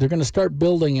going to start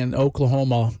building in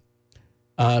Oklahoma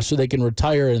so they can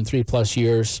retire in 3+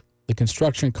 years. The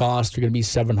construction costs are going to be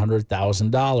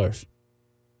 $700,000.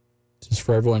 Just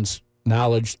for everyone's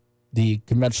knowledge, the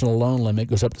conventional loan limit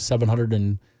goes up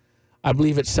to I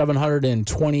believe it's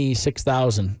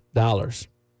 $726,000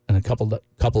 and a couple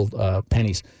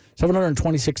pennies.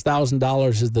 $726,000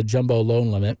 is the jumbo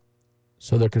loan limit,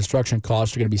 so their construction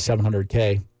costs are going to be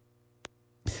 $700K.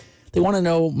 They want to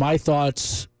know my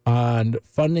thoughts on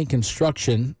funding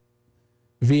construction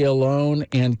via loan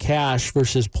and cash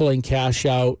versus pulling cash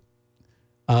out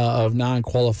of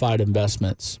non-qualified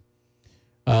investments.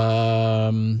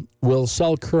 Will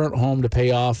sell current home to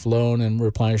pay off loan and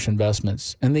replenish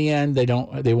investments. In the end,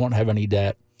 they won't have any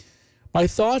debt. My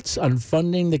thoughts on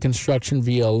funding the construction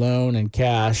via loan and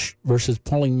cash versus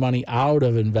pulling money out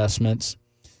of investments.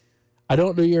 I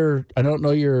don't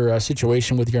know your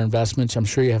situation with your investments. I'm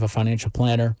sure you have a financial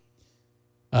planner.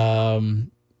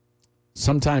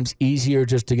 Sometimes easier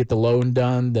just to get the loan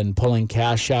done than pulling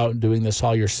cash out and doing this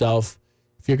all yourself.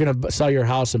 If you're going to sell your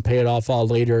house and pay it off all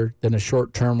later, then a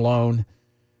short-term loan,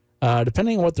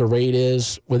 depending on what the rate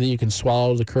is, whether you can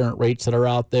swallow the current rates that are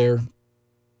out there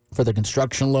for the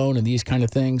construction loan and these kind of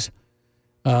things,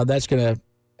 that's going to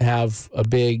have a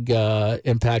big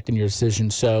impact in your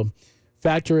decision. So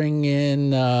factoring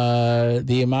in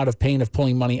the amount of pain of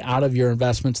pulling money out of your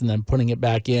investments and then putting it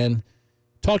back in,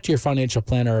 talk to your financial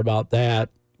planner about that,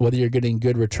 whether you're getting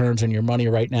good returns on your money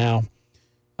right now,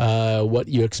 what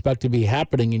you expect to be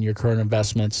happening in your current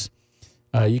investments.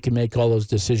 You can make all those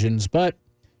decisions, but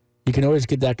you can always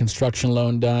get that construction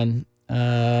loan done.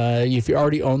 If you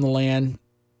already own the land,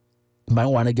 you might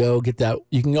want to go get that.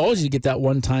 You can always get that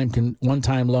one-time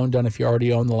loan done if you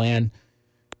already own the land.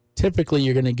 Typically,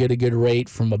 you're going to get a good rate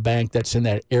from a bank that's in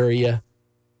that area.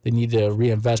 They need to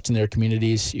reinvest in their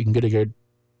communities. You can get a good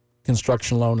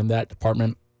construction loan in that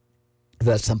department if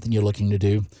that's something you're looking to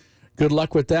do. Good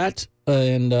luck with that.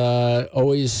 And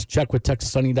always check with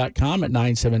TexasLending.com at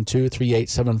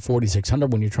 972-387-4600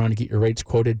 when you're trying to get your rates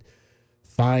quoted.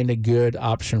 Find a good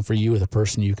option for you with a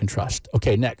person you can trust.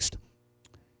 Okay, next.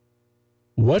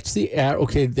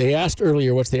 They asked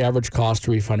earlier, what's the average cost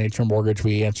to refinance your mortgage?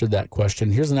 We answered that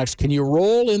question. Here's the next. Can you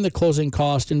roll in the closing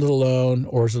cost into the loan,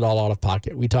 or is it all out of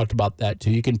pocket? We talked about that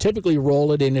too. You can typically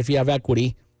roll it in if you have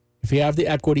equity. If you have the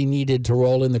equity needed to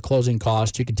roll in the closing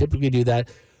cost, you can typically do that.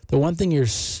 The one thing you're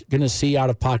going to see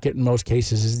out of pocket in most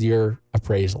cases is your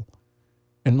appraisal.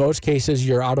 In most cases,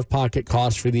 your out-of-pocket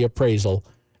cost for the appraisal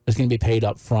is going to be paid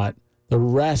up front. The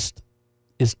rest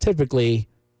is typically,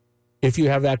 if you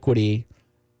have equity,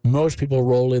 most people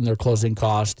roll in their closing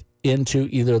cost into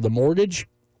either the mortgage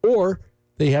or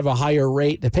they have a higher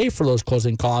rate to pay for those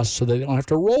closing costs so they don't have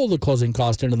to roll the closing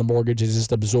cost into the mortgage. It's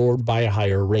just absorbed by a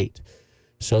higher rate.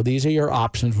 So these are your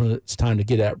options when it's time to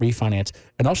get at refinance.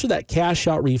 And also that cash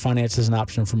out refinance is an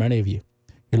option for many of you.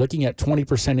 You're looking at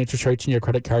 20% interest rates in your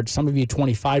credit card. Some of you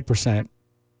 25%.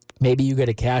 Maybe you get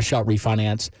a cash out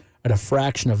refinance at a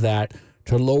fraction of that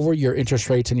to lower your interest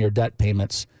rates and your debt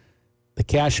payments. The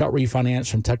cash out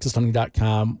refinance from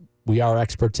TexasLending.com. We are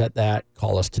experts at that.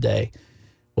 Call us today.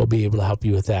 We'll be able to help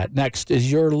you with that. Next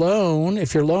is your loan.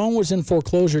 If your loan was in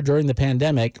foreclosure during the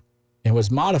pandemic, and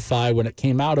was modified when it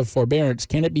came out of forbearance,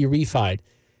 can it be refied?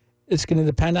 It's going to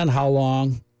depend on how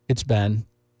long it's been.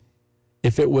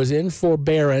 If it was in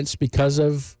forbearance because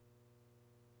of,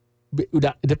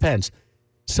 it depends.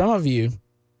 Some of you,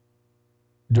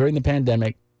 during the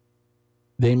pandemic,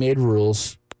 they made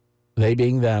rules, they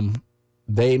being them,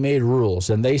 they made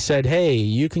rules. And they said, hey,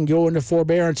 you can go into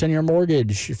forbearance on your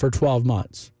mortgage for 12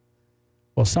 months.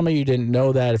 Well, some of you didn't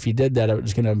know that. If you did that, it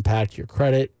was going to impact your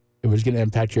credit. It was going to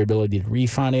impact your ability to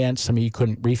refinance. Some of you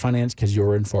couldn't refinance because you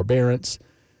were in forbearance.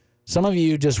 Some of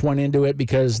you just went into it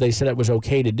because they said it was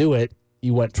okay to do it.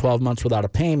 You went 12 months without a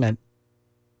payment,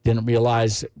 didn't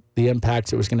realize the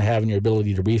impacts it was going to have on your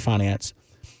ability to refinance.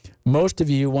 Most of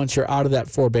you, once you're out of that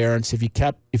forbearance, if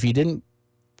you didn't,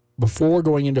 before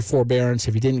going into forbearance,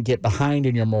 if you didn't get behind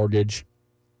in your mortgage,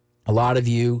 a lot of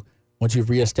you, once you've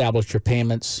reestablished your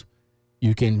payments,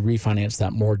 you can refinance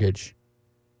that mortgage.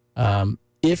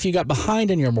 If you got behind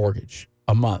in your mortgage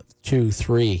a month, 2,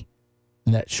 3,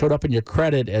 and that showed up in your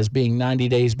credit as being 90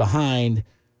 days behind,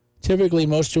 typically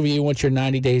most of you, once you're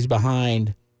 90 days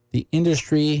behind, the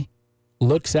industry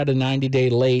looks at a 90-day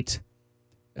late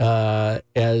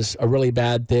as a really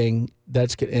bad thing.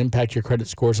 That's going to impact your credit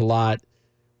scores a lot.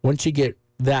 Once you get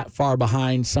that far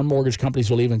behind, some mortgage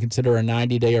companies will even consider a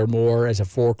 90-day or more as a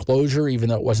foreclosure, even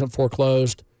though it wasn't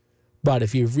foreclosed. But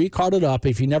if you've recarded up,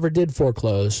 if you never did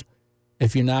foreclose,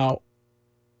 if you now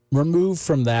remove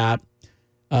from that,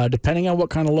 depending on what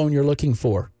kind of loan you're looking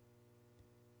for,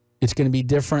 it's going to be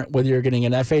different whether you're getting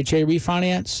an FHA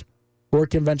refinance or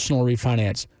conventional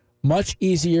refinance. Much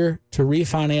easier to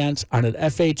refinance on an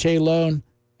FHA loan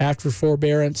after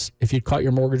forbearance if you caught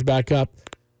your mortgage back up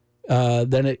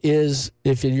than it is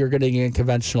if you're getting a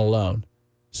conventional loan.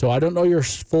 So I don't know your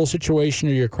full situation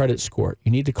or your credit score.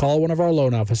 You need to call one of our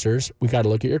loan officers. We got to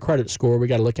look at your credit score. We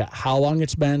got to look at how long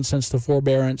it's been since the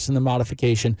forbearance and the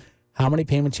modification, how many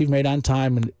payments you've made on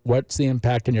time, and what's the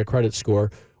impact on your credit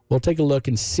score. We'll take a look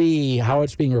and see how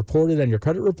it's being reported on your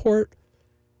credit report,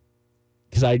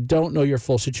 because I don't know your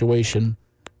full situation,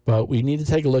 but we need to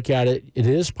take a look at it. It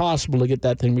is possible to get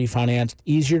that thing refinanced,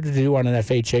 easier to do on an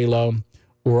FHA loan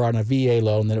or on a VA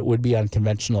loan than it would be on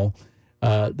conventional.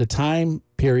 The time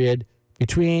period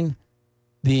between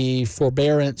the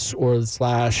forbearance or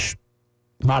slash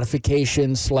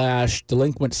modification slash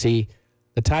delinquency,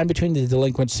 the time between the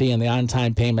delinquency and the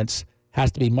on-time payments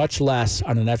has to be much less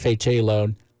on an FHA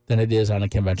loan than it is on a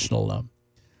conventional loan.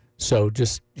 So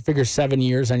just figure 7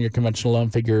 years on your conventional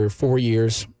loan, figure 4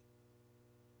 years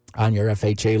on your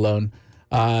FHA loan.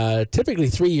 Typically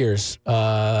 3 years.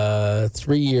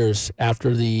 3 years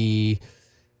after the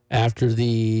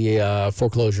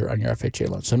foreclosure on your FHA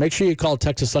loan. So make sure you call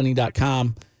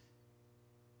TexasLending.com.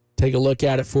 Take a look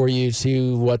at it for you,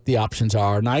 see what the options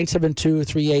are.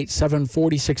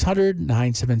 972-387-4600,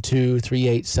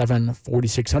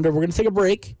 972-387-4600. We're going to take a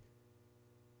break.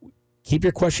 Keep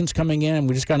your questions coming in.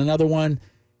 We just got another one.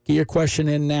 Get your question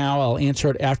in now. I'll answer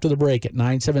it after the break at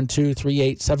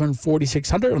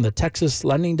 972-387-4600 on the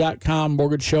TexasLending.com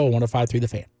Mortgage Show, 105.3 The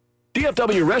Fan.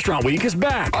 DFW Restaurant Week is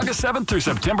back August 7th through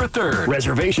September 3rd.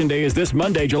 Reservation Day is this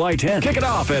Monday, July 10th. Kick it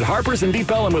off at Harper's in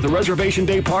Deep Ellum with a Reservation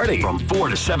Day party from 4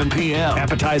 to 7 p.m.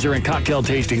 Appetizer and cocktail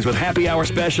tastings with happy hour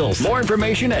specials. More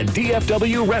information at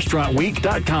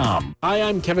dfwrestaurantweek.com. Hi,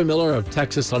 I'm Kevin Miller of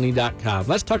TexasLending.com.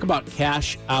 Let's talk about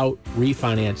cash out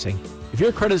refinancing. If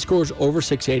your credit score is over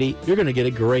 680, you're going to get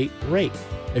a great rate.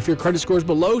 If your credit score is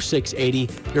below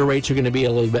 680, your rates are going to be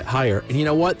a little bit higher. And you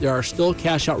know what? There are still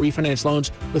cash out refinance loans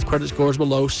with credit scores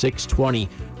below 620.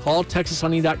 Call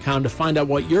TexasLending.com to find out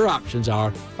what your options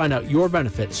are. Find out your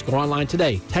benefits. Go online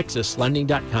today,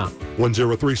 TexasLending.com.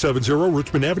 10370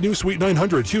 Richmond Avenue, Suite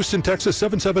 900, Houston, Texas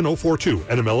 77042.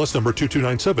 NMLS number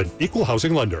 2297. Equal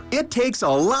housing lender. It takes a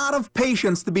lot of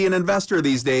patience to be an investor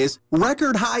these days.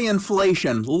 Record high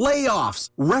inflation,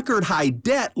 layoffs, record high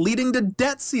debt leading to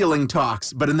debt ceiling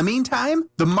talks. But in the meantime,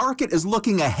 the market is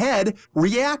looking ahead,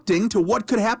 reacting to what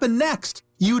could happen next.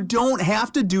 You don't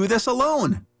have to do this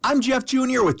alone. I'm Jeff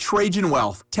Jr. with Trajan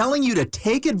Wealth, telling you to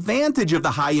take advantage of the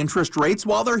high interest rates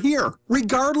while they're here.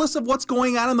 Regardless of what's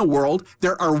going on in the world,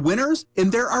 there are winners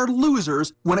and there are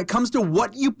losers when it comes to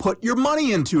what you put your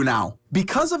money into now.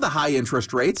 Because of the high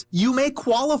interest rates, you may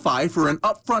qualify for an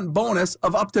upfront bonus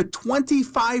of up to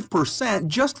 25%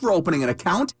 just for opening an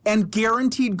account and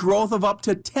guaranteed growth of up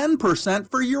to 10%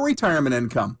 for your retirement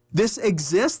income. This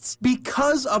exists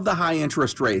because of the high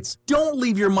interest rates. Don't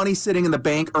leave your money sitting in the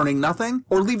bank earning nothing,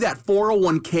 or leave that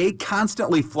 401k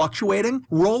constantly fluctuating.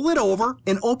 Roll it over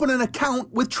and open an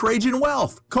account with Trajan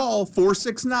Wealth. Call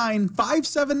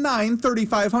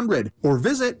 469-579-3500 or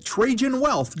visit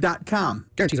TrajanWealth.com.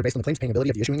 Guarantees are based on the claims paying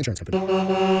ability of the issuing insurance company.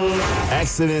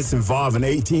 Accidents involving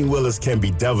 18-wheelers can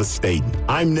be devastating.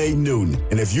 I'm Nate Newton,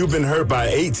 and if you've been hurt by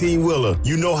an 18-wheeler,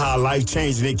 you know how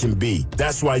life-changing it can be.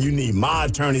 That's why you need my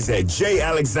attorneys at J.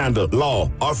 Alexander Law,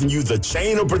 offering you the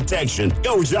chain of protection.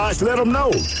 Yo, Josh, let them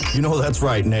know. You know that's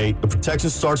right, Nate. The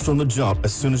protection starts from the jump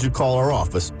as soon as you call our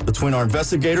office. Between our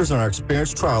investigators and our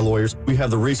experienced trial lawyers, we have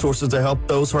the resources to help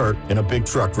those hurt in a big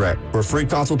truck wreck. For a free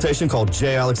consultation, call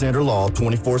J. Alexander Law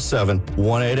 24/7,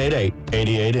 88,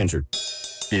 88 injured.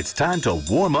 It's time to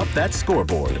warm up that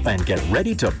scoreboard and get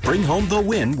ready to bring home the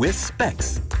win with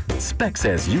Specs. Specs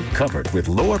has you covered with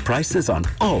lower prices on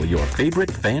all your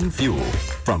favorite fan fuel.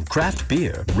 From craft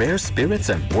beer, rare spirits,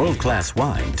 and world-class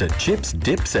wine to chips,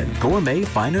 dips, and gourmet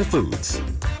finer foods.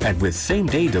 And with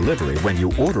same-day delivery when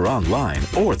you order online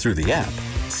or through the app,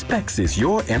 Specs is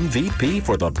your MVP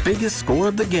for the biggest score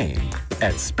of the game.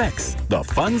 At Specs, the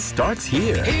fun starts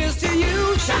here. Here's to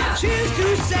you, cheers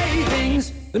to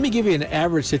savings. Let me give you an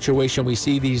average situation we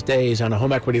see these days on a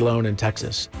home equity loan in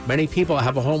Texas. Many people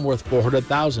have a home worth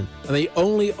 $400,000 and they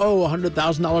only owe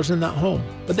 $100,000 in that home.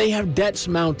 But they have debts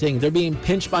mounting. They're being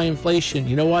pinched by inflation.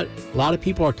 You know what? A lot of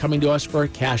people are coming to us for a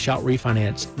cash out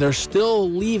refinance. They're still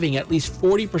leaving at least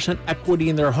 40% equity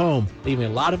in their home, leaving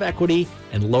a lot of equity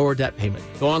and lower debt payment.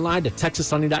 Go online to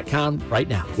TexasLending.com right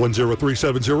now.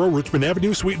 10370 Richmond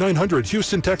Avenue, Suite 900,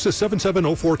 Houston, Texas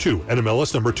 77042.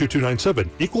 NMLS number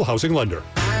 2297. Equal housing lender.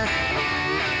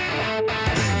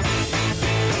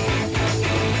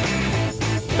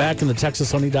 Back in the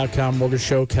TexasLending.com Mortgage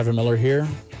Show, Kevin Miller here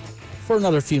for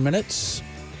another few minutes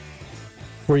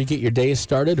where you get your day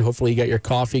started. Hopefully you got your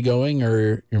coffee going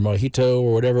or your mojito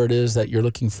or whatever it is that you're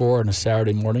looking for on a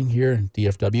Saturday morning here in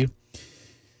DFW.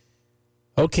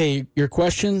 Okay, your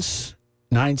questions,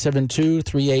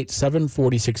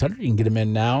 972-387-4600. You can get them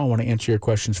in now. I want to answer your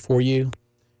questions for you.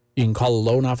 You can call a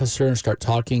loan officer and start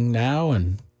talking now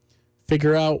and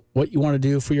figure out what you want to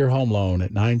do for your home loan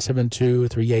at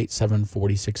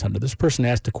 972-387-4600. This person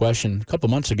asked a question a couple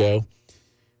months ago.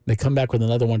 They come back with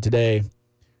another one today.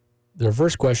 Their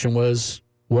first question was,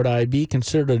 would I be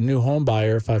considered a new home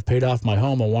buyer if I've paid off my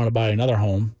home and want to buy another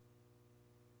home?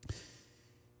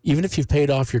 Even if you've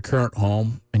paid off your current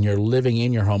home and you're living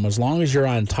in your home, as long as you're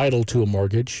on title to a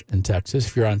mortgage in Texas,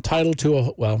 if you're on title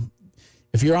to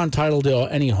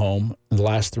any home in the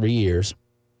last 3 years,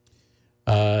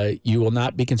 you will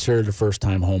not be considered a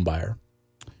first-time home buyer.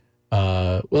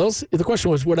 The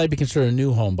question was, would I be considered a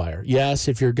new home buyer? Yes,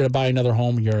 if you're going to buy another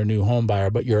home, you're a new home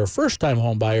buyer, but you're a first-time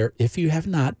home buyer if you have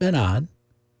not been on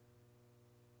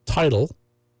title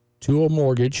to a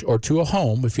mortgage or to a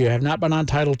home. If you have not been on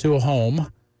title to a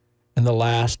home in the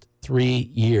last 3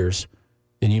 years,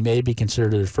 then you may be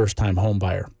considered a first-time home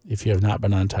buyer if you have not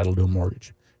been on title to a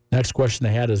mortgage. Next question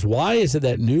they had is, why is it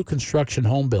that new construction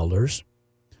home builders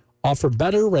offer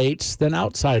better rates than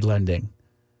outside lending?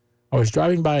 I was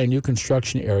driving by a new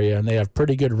construction area, and they have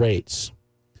pretty good rates.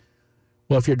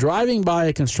 Well, if you're driving by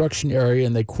a construction area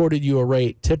and they quoted you a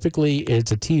rate, typically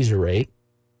it's a teaser rate.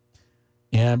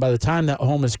 And by the time that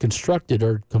home is constructed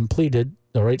or completed,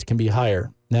 the rates can be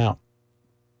higher. Now,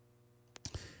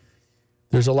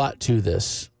 there's a lot to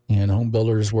this. And home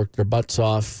builders work their butts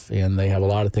off, and they have a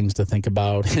lot of things to think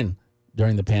about. And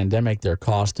during the pandemic, their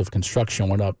cost of construction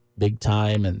went up big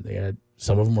time, and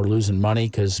some of them were losing money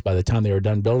because by the time they were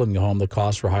done building the home, the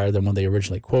costs were higher than when they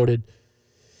originally quoted.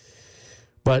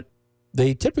 But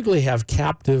they typically have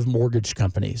captive mortgage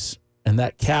companies, and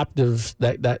that captivates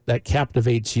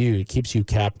you. It keeps you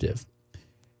captive.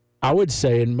 I would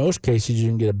say in most cases you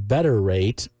can get a better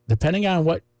rate depending on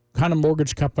what kind of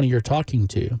mortgage company you're talking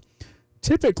to.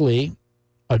 Typically,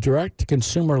 a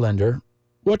direct-to-consumer lender.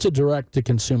 What's a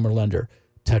direct-to-consumer lender?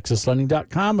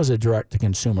 TexasLending.com is a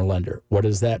direct-to-consumer lender. What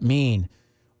does that mean?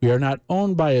 We are not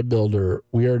owned by a builder.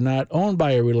 We are not owned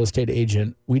by a real estate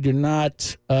agent. We do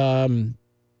not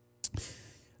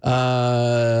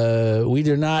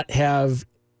have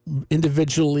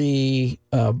individual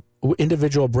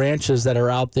branches that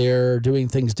are out there doing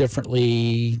things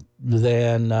differently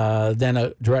than a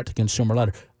direct-to-consumer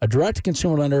lender. A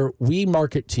direct-to-consumer lender, we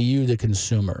market to you, the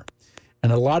consumer.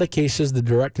 And in a lot of cases, the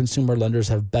direct consumer lenders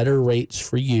have better rates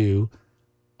for you,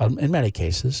 in many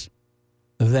cases,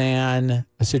 than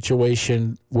a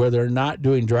situation where they're not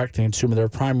doing direct to consumer. They're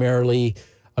primarily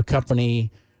a company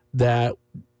that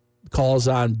calls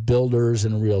on builders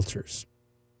and realtors.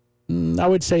 I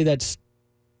would say that's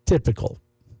typical.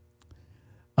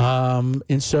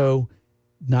 And so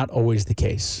not always the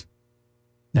case.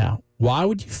 Now, why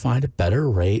would you find a better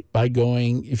rate by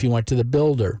going if you went to the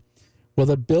builder? Well,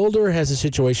 the builder has a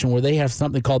situation where they have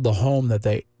something called the home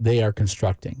that they are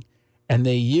constructing. And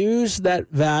they use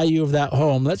that value of that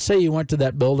home. Let's say you went to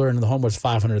that builder and the home was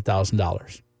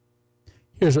 $500,000.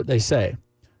 Here's what they say.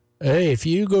 Hey, if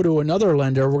you go to another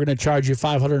lender, we're going to charge you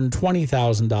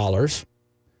 $520,000.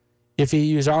 If you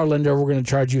use our lender, we're going to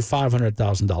charge you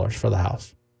 $500,000 for the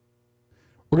house.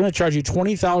 We're going to charge you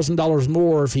 $20,000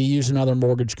 more if you use another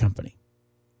mortgage company.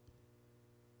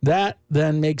 That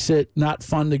then makes it not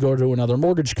fun to go to another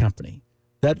mortgage company.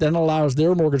 That then allows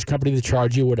their mortgage company to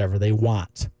charge you whatever they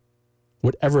want.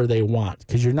 whatever they want,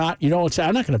 because you don't say,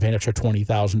 I'm not going to pay an extra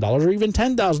 $20,000 or even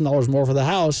 $10,000 more for the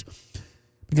house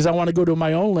because I want to go to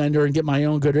my own lender and get my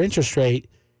own good interest rate.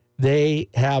 They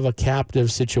have a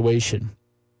captive situation,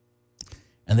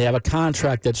 and they have a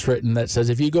contract that's written that says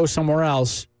if you go somewhere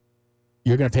else,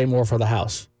 you're going to pay more for the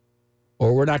house,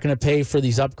 or we're not going to pay for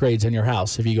these upgrades in your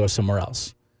house if you go somewhere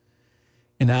else.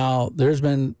 And now there's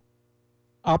been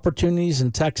opportunities in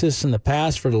Texas in the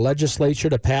past for the legislature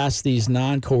to pass these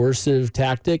non-coercive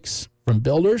tactics from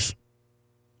builders.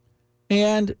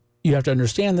 And you have to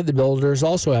understand that the builders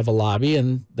also have a lobby,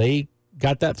 and they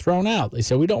got that thrown out. They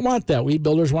said, we don't want that. We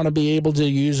builders want to be able to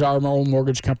use our own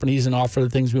mortgage companies and offer the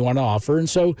things we want to offer. And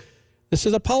so this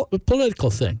is a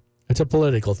political thing. It's a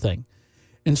political thing.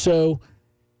 And so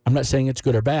I'm not saying it's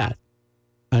good or bad.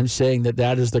 I'm saying that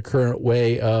that is the current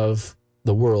way of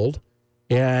the world.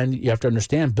 And you have to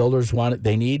understand, builders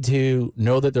they need to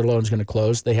know that their loan is going to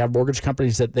close. They have mortgage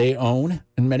companies that they own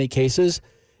in many cases,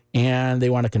 and they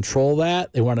want to control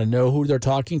that. They want to know who they're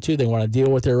talking to. They want to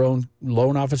deal with their own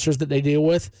loan officers that they deal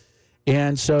with.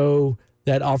 And so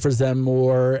that offers them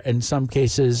more, in some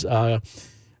cases, that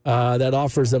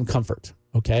offers them comfort,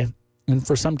 okay? And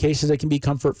for some cases, it can be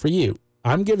comfort for you.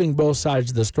 I'm giving both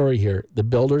sides of the story here. The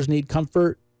builders need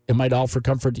comfort. It might offer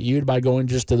comfort to you by going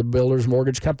just to the builder's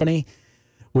mortgage company.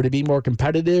 Would it be more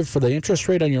competitive for the interest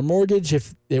rate on your mortgage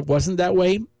if it wasn't that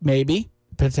way? Maybe,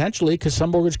 potentially, because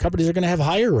some mortgage companies are going to have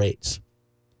higher rates.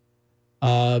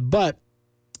 But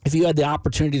if you had the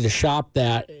opportunity to shop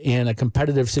that in a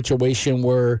competitive situation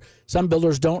where some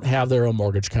builders don't have their own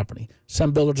mortgage company,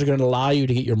 some builders are going to allow you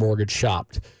to get your mortgage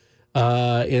shopped.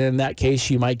 And in that case,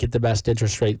 you might get the best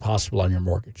interest rate possible on your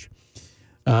mortgage.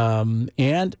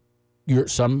 And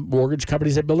some mortgage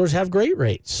companies that builders have great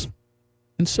rates.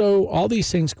 And so all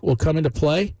these things will come into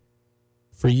play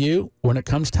for you when it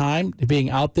comes time to being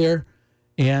out there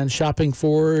and shopping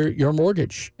for your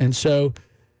mortgage. And so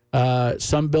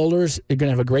some builders are going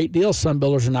to have a great deal. Some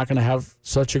builders are not going to have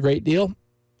such a great deal.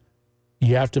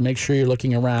 You have to make sure you're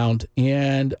looking around.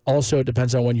 And also it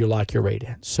depends on when you lock your rate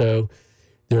in. So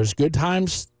there's good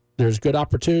times, there's good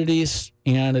opportunities,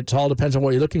 and it all depends on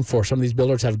what you're looking for. Some of these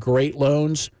builders have great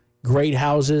loans, great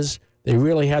houses. They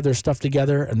really have their stuff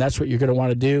together, and that's what you're going to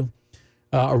want to do.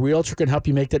 A realtor can help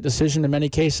you make that decision in many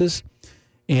cases.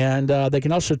 And they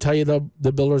can also tell you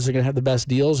the builders are going to have the best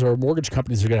deals, or mortgage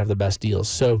companies are going to have the best deals.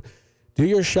 So do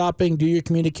your shopping, do your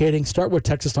communicating. Start with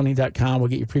TexasLending.com. We'll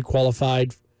get you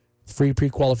pre-qualified, free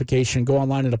pre-qualification. Go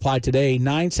online and apply today.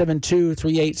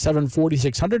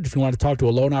 972-387-4600. If you want to talk to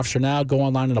a loan officer now, go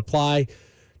online and apply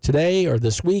today or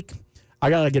this week. I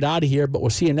got to get out of here, but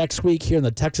we'll see you next week here on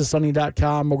the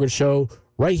TexasLending.com Mortgage Show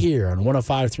right here on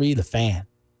 105.3 The Fan.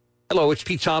 Hello, it's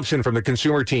Pete Thompson from the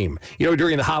Consumer Team. You know,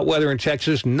 during the hot weather in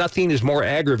Texas, nothing is more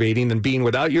aggravating than being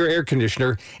without your air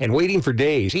conditioner and waiting for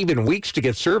days, even weeks to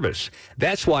get service.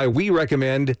 That's why we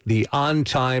recommend the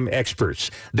On-Time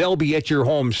Experts. They'll be at your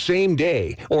home same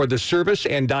day, or the service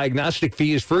and diagnostic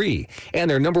fee is free. And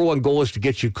their number one goal is to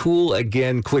get you cool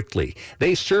again quickly.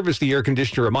 They serviced the air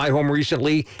conditioner at my home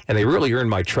recently, and they really earned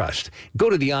my trust. Go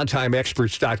to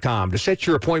theontimeexperts.com to set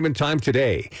your appointment time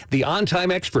today.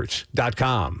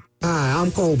 theontimeexperts.com. Hi, I'm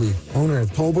Colby, owner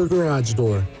of Tolbert Garage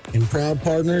Door and proud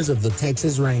partners of the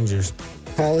Texas Rangers.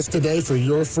 Call us today for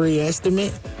your free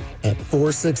estimate at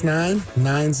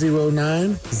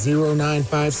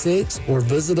 469-909-0956 or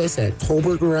visit us at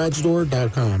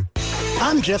TolbertGarageDoor.com.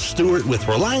 I'm Jeff Stewart with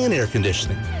Reliant Air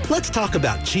Conditioning. Let's talk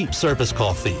about cheap service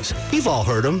call fees. You've all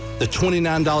heard them. The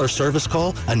 $29 service call,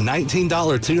 a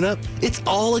 $19 tune-up. It's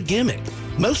all a gimmick.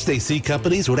 Most AC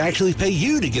companies would actually pay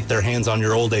you to get their hands on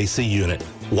your old AC unit.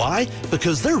 Why?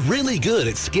 Because they're really good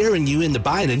at scaring you into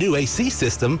buying a new AC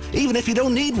system, even if you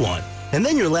don't need one. And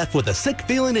then you're left with a sick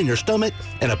feeling in your stomach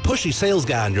and a pushy sales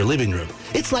guy in your living room.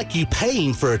 It's like you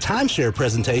paying for a timeshare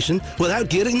presentation without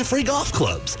getting the free golf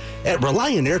clubs. At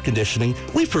Reliant Air Conditioning,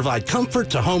 we provide comfort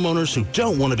to homeowners who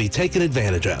don't want to be taken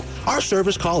advantage of. Our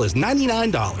service call is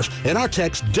 $99, and our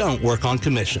techs don't work on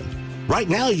commission. Right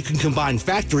now, you can combine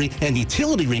factory and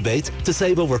utility rebates to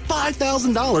save over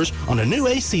 $5,000 on a new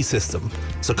AC system.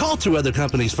 So call two other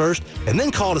companies first, and then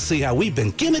call to see how we've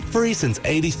been gimmick-free since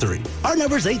 '83. Our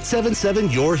number is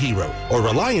 877-YOUR-HERO or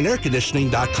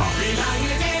ReliantAirConditioning.com.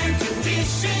 Reliant Air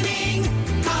Conditioning.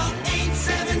 Call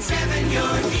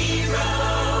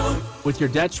 877-YOUR-HERO. With your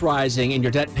debts rising and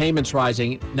your debt payments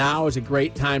rising, now is a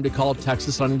great time to call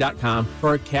TexasLending.com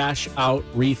for a cash-out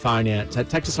refinance. At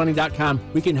TexasLending.com,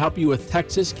 we can help you with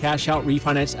Texas cash-out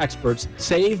refinance experts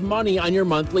save money on your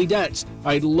monthly debts.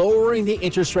 by lowering the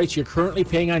interest rates you're currently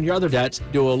paying on your other debts.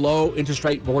 Do a low interest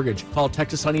rate mortgage. Call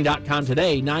TexasLending.com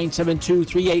today,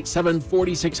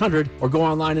 972-387-4600, or go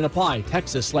online and apply.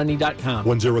 TexasLending.com.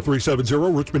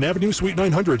 10370 Richmond Avenue, Suite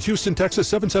 900, Houston, Texas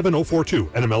 77042.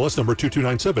 NMLS number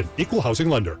 2297. Equal housing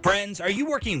lender. Friends, are you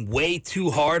working way too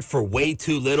hard for way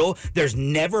too little? There's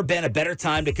never been a better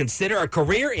time to consider a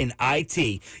career in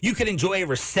IT. You could enjoy a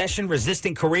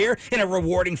recession-resistant career in a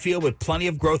rewarding field with plenty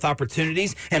of growth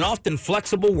opportunities and often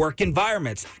flexible work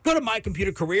environments. Go to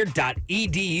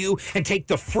mycomputercareer.edu and take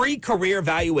the free career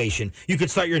evaluation. You could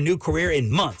start your new career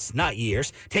in months, not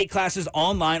years. Take classes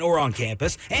online or on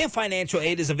campus, and financial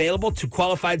aid is available to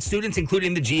qualified students,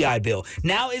 including the GI Bill.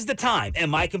 Now is the time at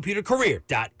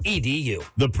mycomputercareer.edu.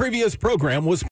 The previous program was